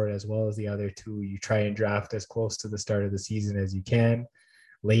this sport, as well as the other two, you try and draft as close to the start of the season as you can.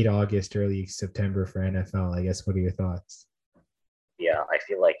 Late August, early September for NFL. I guess, what are your thoughts? Yeah, I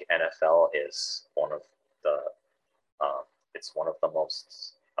feel like NFL is one of the um, it's one of the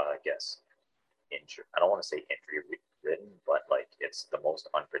most I guess injury. I don't want to say injury ridden, but like it's the most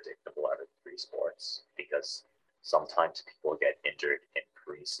unpredictable out of three sports because sometimes people get injured in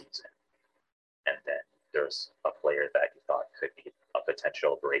preseason, and then there's a player that you thought could be a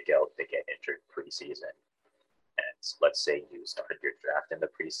potential breakout to get injured preseason. And let's say you started your draft in the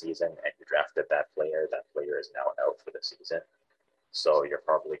preseason and you drafted that player is now out for the season. So you're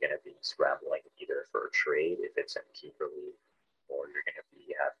probably going to be scrambling either for a trade if it's in keeper league, or you're going to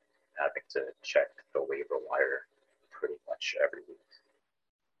be having to check the waiver wire pretty much every week.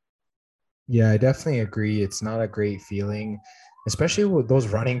 Yeah, I definitely agree. It's not a great feeling, especially with those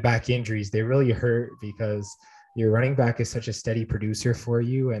running back injuries. They really hurt because your running back is such a steady producer for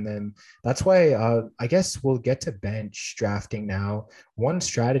you. And then that's why I guess we'll get to bench drafting now. One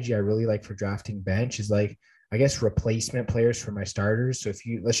strategy I really like for drafting bench is like, I guess, replacement players for my starters. So if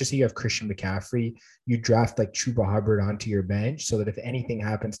let's just say you have Christian McCaffrey, you draft like Chuba Hubbard onto your bench so that if anything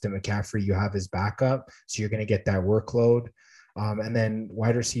happens to McCaffrey, you have his backup. So you're going to get that workload. And then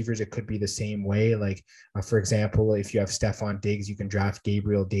wide receivers, it could be the same way. Like, for example, if you have Stephon Diggs, you can draft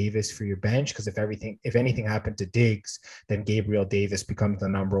Gabriel Davis for your bench because if anything happened to Diggs, then Gabriel Davis becomes the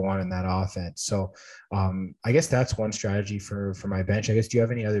number one in that offense. So, I guess that's one strategy for my bench. I guess, do you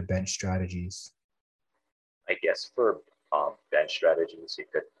have any other bench strategies? I guess for bench strategies, you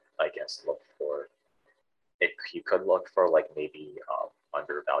could, I guess, look for it. You could look for like maybe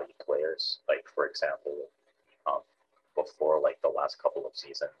undervalued players. Like for example, um, before like the last couple of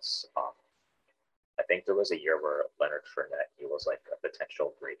seasons, I think there was a year where Leonard Fournette, he was like a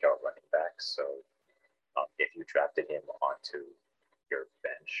potential breakout running back. So if you drafted him onto your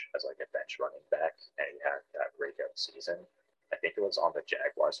bench as like a bench running back and he had that breakout season, I think it was on the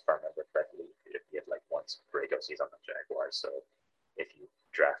Jaguars, if I remember correctly. He had like one breakout season on the Jaguars. So if you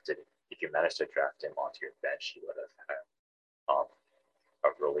if you managed to draft him onto your bench, you would have had um, a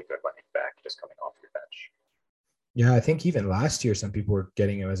really good running back just coming off your bench. Yeah, I think even last year, some people were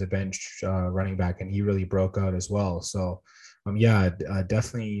getting him as a bench running back, and he really broke out as well. So, yeah,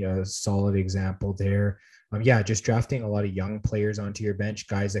 definitely a solid example there. Yeah, just drafting a lot of young players onto your bench,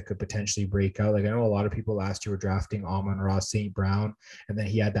 guys that could potentially break out. Like I know a lot of people last year were drafting Amon-Ra St. Brown, and then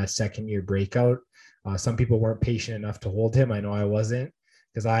he had that second year breakout. Some people weren't patient enough to hold him. I know I wasn't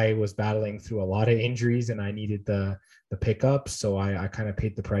because I was battling through a lot of injuries and I needed the pickups, so I kind of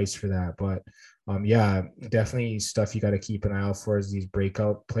paid the price for that. But yeah, definitely stuff you got to keep an eye out for is these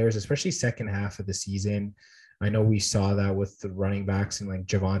breakout players, especially second half of the season. I know we saw that with the running backs and like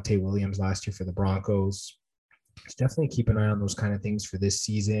Javonte Williams last year for the Broncos. Just definitely keep an eye on those kind of things for this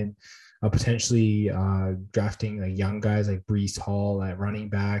season. Potentially drafting like young guys like Brees Hall at running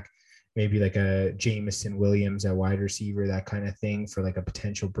back, maybe like a Jameson Williams at wide receiver, that kind of thing for like a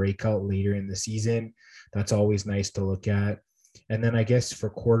potential breakout later in the season. That's always nice to look at. And then I guess for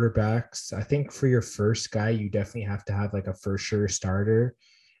quarterbacks, I think for your first guy, you definitely have to have like a for sure starter.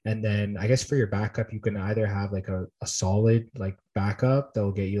 And then I guess for your backup, you can either have like a solid like backup that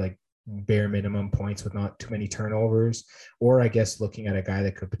will get you like bare minimum points with not too many turnovers, or I guess looking at a guy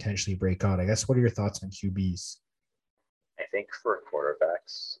that could potentially break out. I guess what are your thoughts on QBs? I think for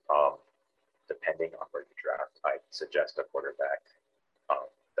quarterbacks, depending on where you draft, I'd suggest a quarterback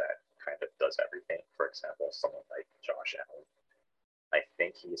that kind of does everything. For example, someone like Josh Allen. I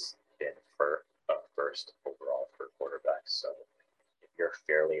think he's been for first overall for quarterbacks. So if you're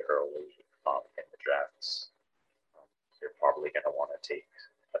fairly early in the drafts, you're probably going to want to take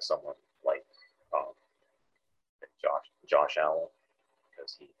someone like um, Josh Allen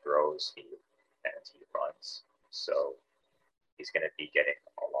because he throws, and he runs. So he's going to be getting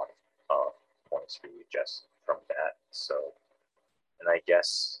a lot of points for you just from that. So, and I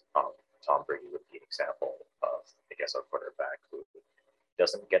guess Tom Brady would be an example of, I guess, a quarterback who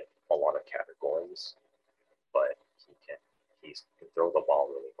doesn't get a lot of categories, but he can throw the ball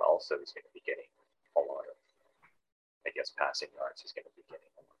really well. So he's going to be getting a lot of, I guess, passing yards. He's going to be getting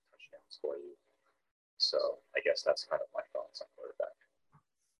a lot of touchdowns for you. So I guess that's kind of my thoughts on quarterback.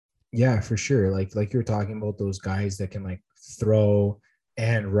 Yeah, for sure. Like you're talking about those guys that can like throw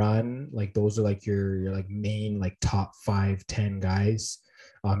and run. Like those are like your like main like top 5, 10 guys.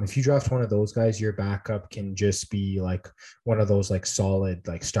 If you draft one of those guys, your backup can just be like one of those like solid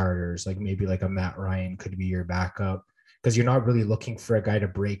like starters, like maybe like a Matt Ryan could be your backup because you're not really looking for a guy to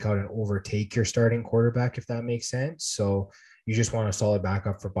break out and overtake your starting quarterback, if that makes sense. So you just want a solid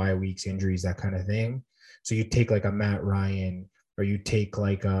backup for bye weeks, injuries, that kind of thing. So you take like a Matt Ryan, or you take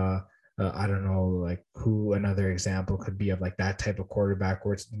like I don't know, like who another example could be of like that type of quarterback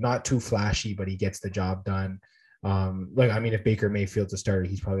where it's not too flashy, but he gets the job done. Like I mean, if Baker Mayfield's a starter,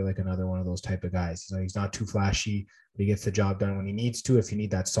 he's probably like another one of those type of guys. So he's not too flashy, but he gets the job done when he needs to. If you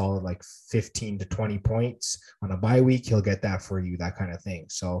need that solid like 15 to 20 points on a bye week, he'll get that for you, that kind of thing.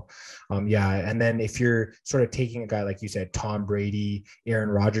 So yeah. And then if you're sort of taking a guy like you said, Tom Brady, Aaron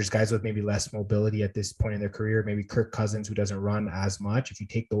Rodgers, guys with maybe less mobility at this point in their career, maybe Kirk Cousins, who doesn't run as much, if you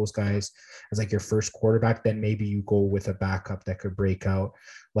take those guys as like your first quarterback, then maybe you go with a backup that could break out,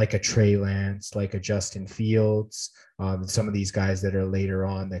 like a Trey Lance, like a Justin Fields, some of these guys that are later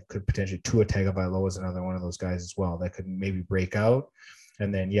on that could potentially, Tua Tagovailoa is another one of those guys as well that could maybe break out.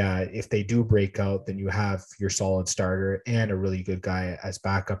 And then, yeah, if they do break out, then you have your solid starter and a really good guy as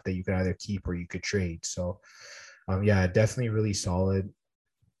backup that you could either keep or you could trade. So, yeah, definitely really solid.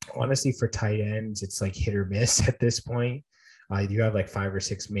 Honestly, for tight ends, it's like hit or miss at this point. You have like 5 or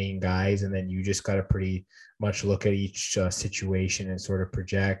 6 main guys, and then you just got to pretty much look at each situation and sort of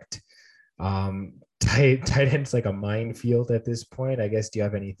project. Tight end's like a minefield at this point. I guess. Do you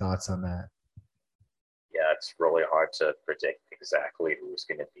have any thoughts on that? Yeah, it's really hard to predict exactly who's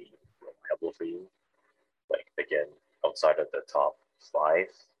going to be reliable for you. Like, again, outside of the top 5,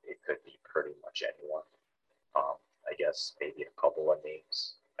 it could be pretty much anyone. I guess maybe a couple of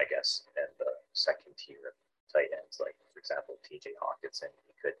names, I guess, in the second tier tight ends, like, for example, TJ Hawkinson,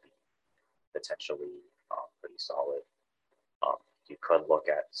 he could be potentially pretty solid. You could look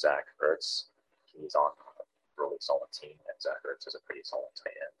at Zach Ertz. He's on a really solid team, and Zach Ertz is a pretty solid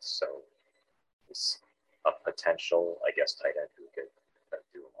tight end. So he's a potential, I guess, tight end who could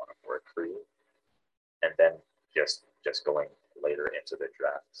do a lot of work for you. And then just going later into the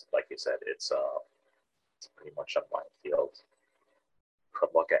draft, like you said, it's pretty much a minefield.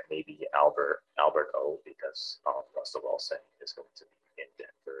 Could look at maybe Albert O because Russell Wilson is going to be in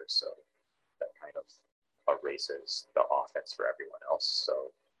Denver, so that kind of erases the offense for everyone else.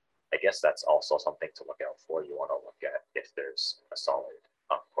 So I guess that's also something to look out for. You want to look at if there's a solid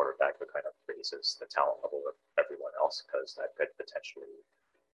quarterback that kind of raises the talent level of everyone else, because that could potentially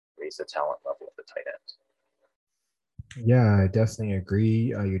raise the talent level of the tight end. Yeah, I definitely agree.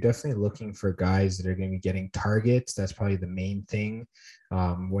 You're definitely looking for guys that are going to be getting targets. That's probably the main thing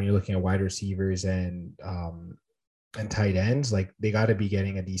when you're looking at wide receivers and tight ends. Like they got to be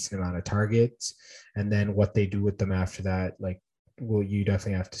getting a decent amount of targets, and then what they do with them after that, like, well, you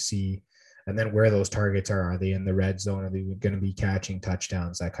definitely have to see. And then where those targets are they in the red zone? Are they going to be catching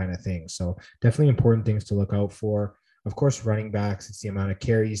touchdowns? That kind of thing. So definitely important things to look out for. Of course, running backs, it's the amount of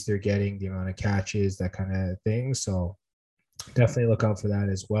carries they're getting, the amount of catches, that kind of thing. So definitely look out for that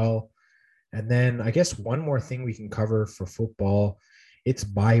as well. And then I guess one more thing we can cover for football, it's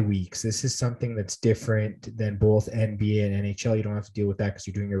bye weeks. This is something that's different than both NBA and NHL. You don't have to deal with that because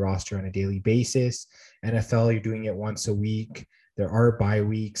you're doing your roster on a daily basis. NFL, you're doing it once a week. There are bye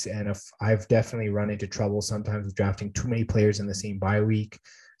weeks, and if I've definitely run into trouble sometimes with drafting too many players in the same bye week.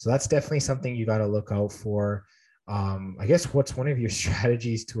 So that's definitely something you got to look out for. I guess what's one of your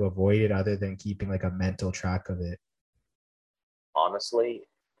strategies to avoid it other than keeping like a mental track of it? Honestly,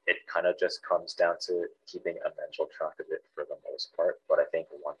 it kind of just comes down to keeping a mental track of it for the most part. But I think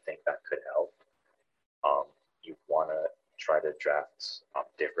one thing that could help, um, you want to try to draft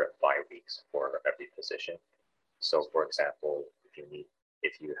different bye weeks for every position. So, for example,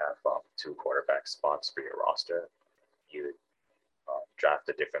 if you have two quarterback spots for your roster, you draft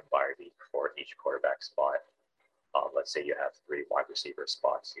a different bye week for each quarterback spot. Let's say you have three wide receiver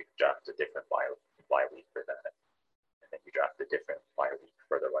spots, you draft a different bye week for that, and then you draft a different bye week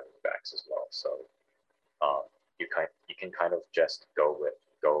for the running backs as well. So you can kind of just go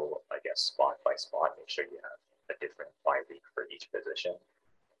I guess spot by spot, make sure you have a different bye week for each position,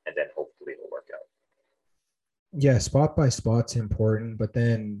 and then hopefully it'll work out. Yeah, spot by spot's important, but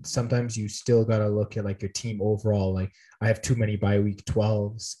then sometimes you still got to look at like your team overall. Like I have too many bye week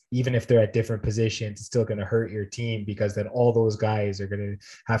 12s, even if they're at different positions, it's still going to hurt your team because then all those guys are going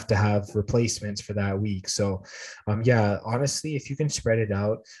to have replacements for that week. So, yeah, honestly, if you can spread it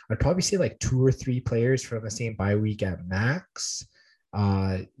out, I'd probably say like two or three players from the same bye week at max.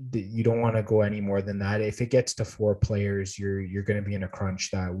 You don't want to go any more than that. If it gets to four players, you're going to be in a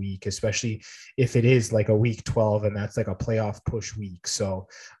crunch that week, especially if it is like a week 12 and that's like a playoff push week. So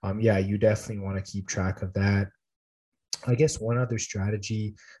yeah, you definitely want to keep track of that. I guess one other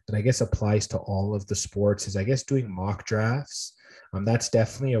strategy that I guess applies to all of the sports is I guess doing mock drafts. That's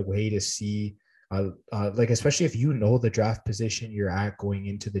definitely a way to see, like especially if you know the draft position you're at going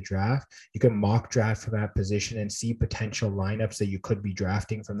into the draft, you can mock draft from that position and see potential lineups that you could be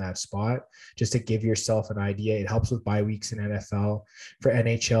drafting from that spot, just to give yourself an idea. It helps with bye weeks in NFL. For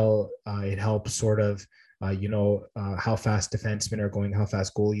NHL, it helps sort of how fast defensemen are going, how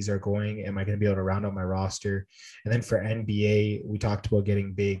fast goalies are going. Am I going to be able to round out my roster? And then for NBA, we talked about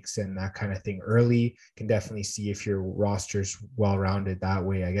getting bigs and that kind of thing early. Can definitely see if your roster's well rounded that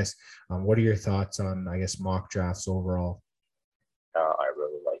way. I guess. What are your thoughts on, I guess, mock drafts overall? I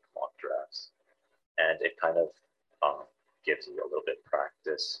really like mock drafts, and it kind of gives you a little bit of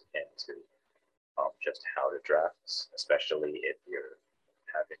practice into just how to draft, especially if you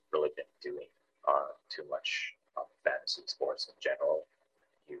haven't really been doing too much fantasy sports in general.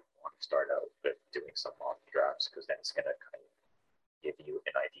 You want to start out with doing some mock drafts because then it's going to kind of give you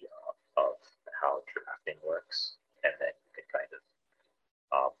an idea of how drafting works, and then you can kind of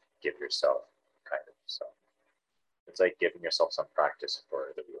give yourself kind of some. It's like giving yourself some practice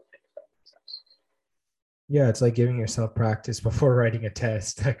for the real thing, if that makes sense. Yeah, it's like giving yourself practice before writing a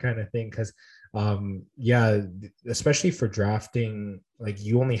test, that kind of thing. Because, yeah, especially for drafting, like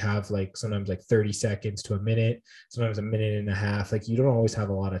you only have like sometimes like 30 seconds to a minute, sometimes a minute and a half. Like you don't always have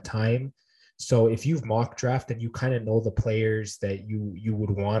a lot of time. So if you've mock draft and you kind of know the players that you would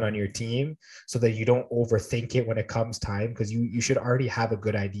want on your team, so that you don't overthink it when it comes time, because you should already have a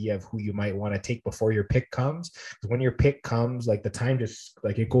good idea of who you might want to take before your pick comes. Because when your pick comes, like the time just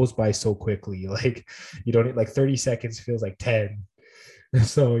like it goes by so quickly. Like you don't, like 30 seconds feels like 10.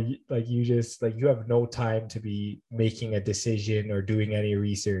 So like you just like you have no time to be making a decision or doing any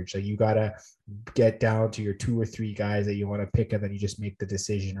research. Like you gotta get down to your two or three guys that you want to pick, and then you just make the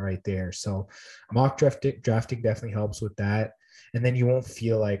decision right there. So drafting definitely helps with that. And then you won't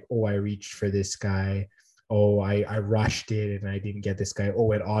feel like, oh, I reached for this guy. Oh, I rushed it and I didn't get this guy.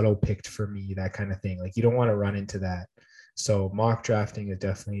 Oh, it auto picked for me, that kind of thing. Like you don't want to run into that. So mock drafting is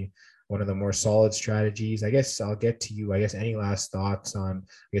definitely one of the more solid strategies. I guess I'll get to you. I guess any last thoughts on,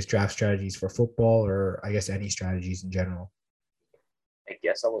 I guess, draft strategies for football, or I guess any strategies in general? I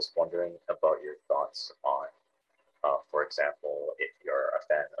guess I was wondering about your thoughts on, for example, if you're a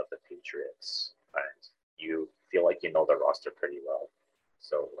fan of the Patriots and you feel like you know the roster pretty well.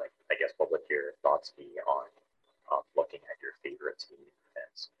 So, like, I guess what would your thoughts be on looking at your favorite team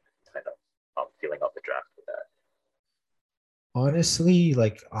and kind of feeling out the draft with that? Honestly,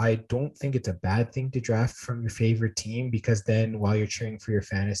 like I don't think it's a bad thing to draft from your favorite team, because then while you're cheering for your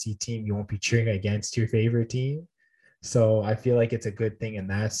fantasy team, you won't be cheering against your favorite team. So I feel like it's a good thing in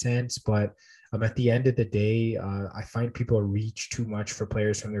that sense. But at the end of the day, I find people reach too much for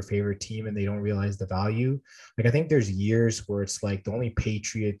players from their favorite team and they don't realize the value. Like I think there's years where it's like the only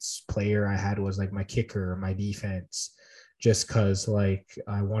Patriots player I had was like my kicker or my defense. just because like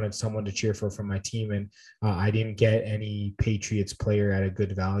I wanted someone to cheer for my team, and I didn't get any Patriots player at a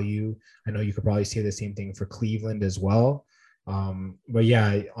good value. I know you could probably say the same thing for Cleveland as well. But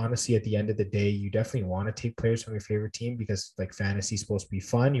yeah, honestly, at the end of the day, you definitely want to take players from your favorite team because like fantasy is supposed to be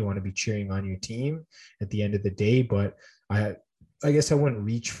fun. You want to be cheering on your team at the end of the day. But I guess I wouldn't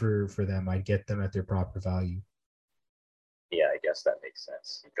reach for them. I'd get them at their proper value. Yeah, I guess that makes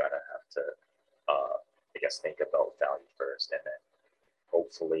sense. You gotta have to, I guess, think about value first, and then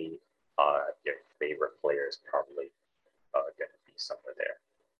hopefully, your favorite player is probably gonna be somewhere there.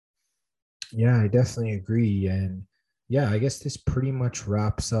 Yeah, I definitely agree. And yeah, I guess this pretty much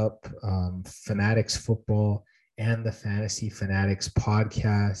wraps up Fanatics Football and the Fantasy Fanatics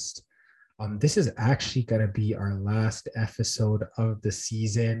podcast. This is actually going to be our last episode of the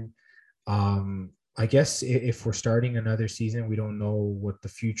season. I guess if we're starting another season, we don't know what the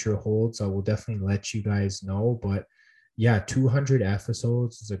future holds. I will definitely let you guys know. But yeah, 200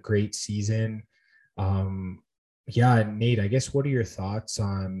 episodes is a great season. Yeah, Nate, I guess what are your thoughts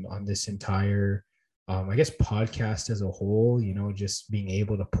on this entire I guess podcast as a whole, you know, just being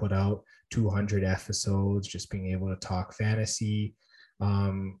able to put out 200 episodes, just being able to talk fantasy.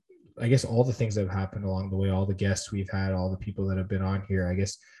 I guess all the things that have happened along the way, all the guests we've had, all the people that have been on here, I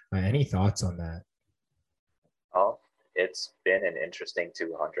guess, any thoughts on that? Oh, it's been an interesting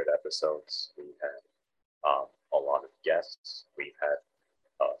 200 episodes. We've had a lot of guests. We've had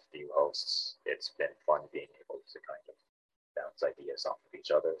a few hosts. It's been fun being able to kind of bounce ideas off of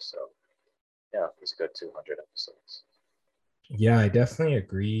each other. So yeah, it was a good 200 episodes. Yeah, I definitely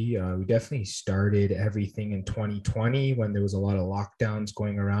agree. We definitely started everything in 2020 when there was a lot of lockdowns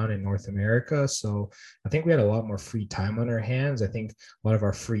going around in North America. So I think we had a lot more free time on our hands. I think a lot of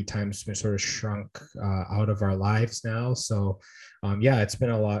our free time's been sort of shrunk out of our lives now. So yeah, it's been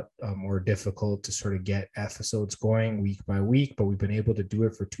a lot more difficult to sort of get episodes going week by week, but we've been able to do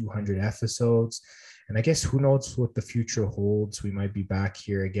it for 200 episodes. And I guess who knows what the future holds. We might be back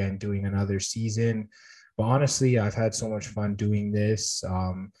here again doing another season. But honestly, I've had so much fun doing this.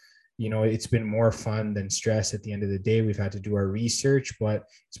 You know, it's been more fun than stress at the end of the day. We've had to do our research, but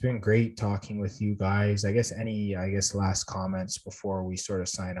it's been great talking with you guys. I guess last comments before we sort of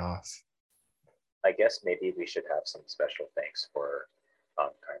sign off. I guess maybe we should have some special thanks for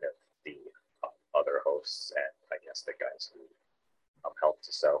kind of the other hosts and I guess the guys who helped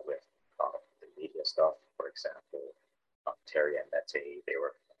us out with the media stuff. For example, Terry and Mete, they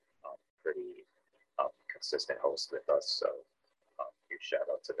were pretty consistent hosts with us. So huge shout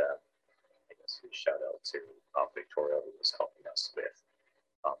out to them. I guess huge shout out to Victoria, who was helping us with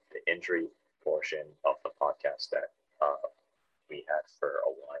the injury portion of the podcast that we had for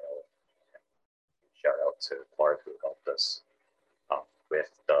a while. And shout out to Clark, who helped us with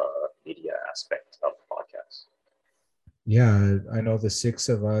the media aspect of the podcast. Yeah, I know the six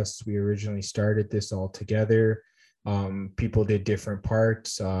of us, we originally started this all together. People did different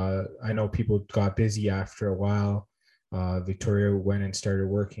parts. I know people got busy after a while. Victoria went and started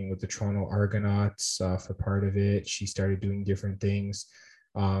working with the Toronto Argonauts for part of it. She started doing different things.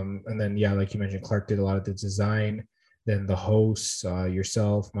 And then, yeah, like you mentioned, Clark did a lot of the design. Then the hosts,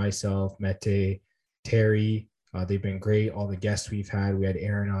 yourself, myself, Mete, Terry, they've been great. All the guests we've had, we had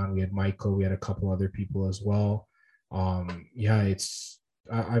Aaron on, we had Michael, we had a couple other people as well. Yeah,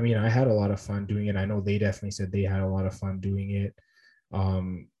 I mean, I had a lot of fun doing it. I know they definitely said they had a lot of fun doing it.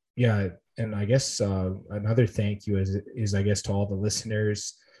 Yeah, and I guess another thank you is I guess to all the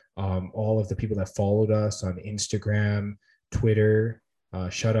listeners, all of the people that followed us on Instagram, Twitter.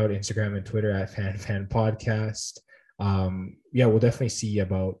 Shout out Instagram and Twitter at FanFan Podcast. Yeah, we'll definitely see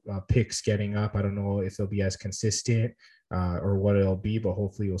about picks getting up. I don't know if they'll be as consistent or what it'll be, but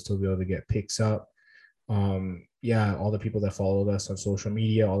hopefully we'll still be able to get picks up. Yeah, all the people that followed us on social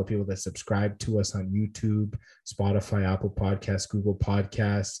media, all the people that subscribed to us on YouTube, Spotify, Apple Podcasts, Google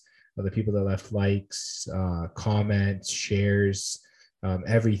Podcasts, the people that left likes, comments, shares,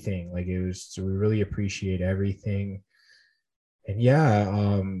 everything. Like so we really appreciate everything. And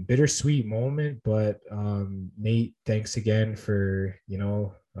yeah, bittersweet moment, but Nate, thanks again for,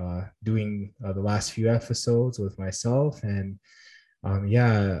 doing the last few episodes with myself. And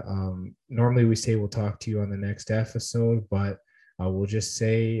normally we say we'll talk to you on the next episode, but we'll just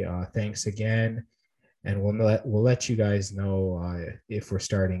say thanks again, and we'll let you guys know if we're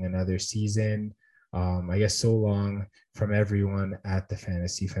starting another season. I guess so long from everyone at the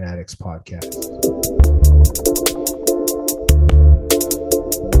Fantasy Fanatics podcast.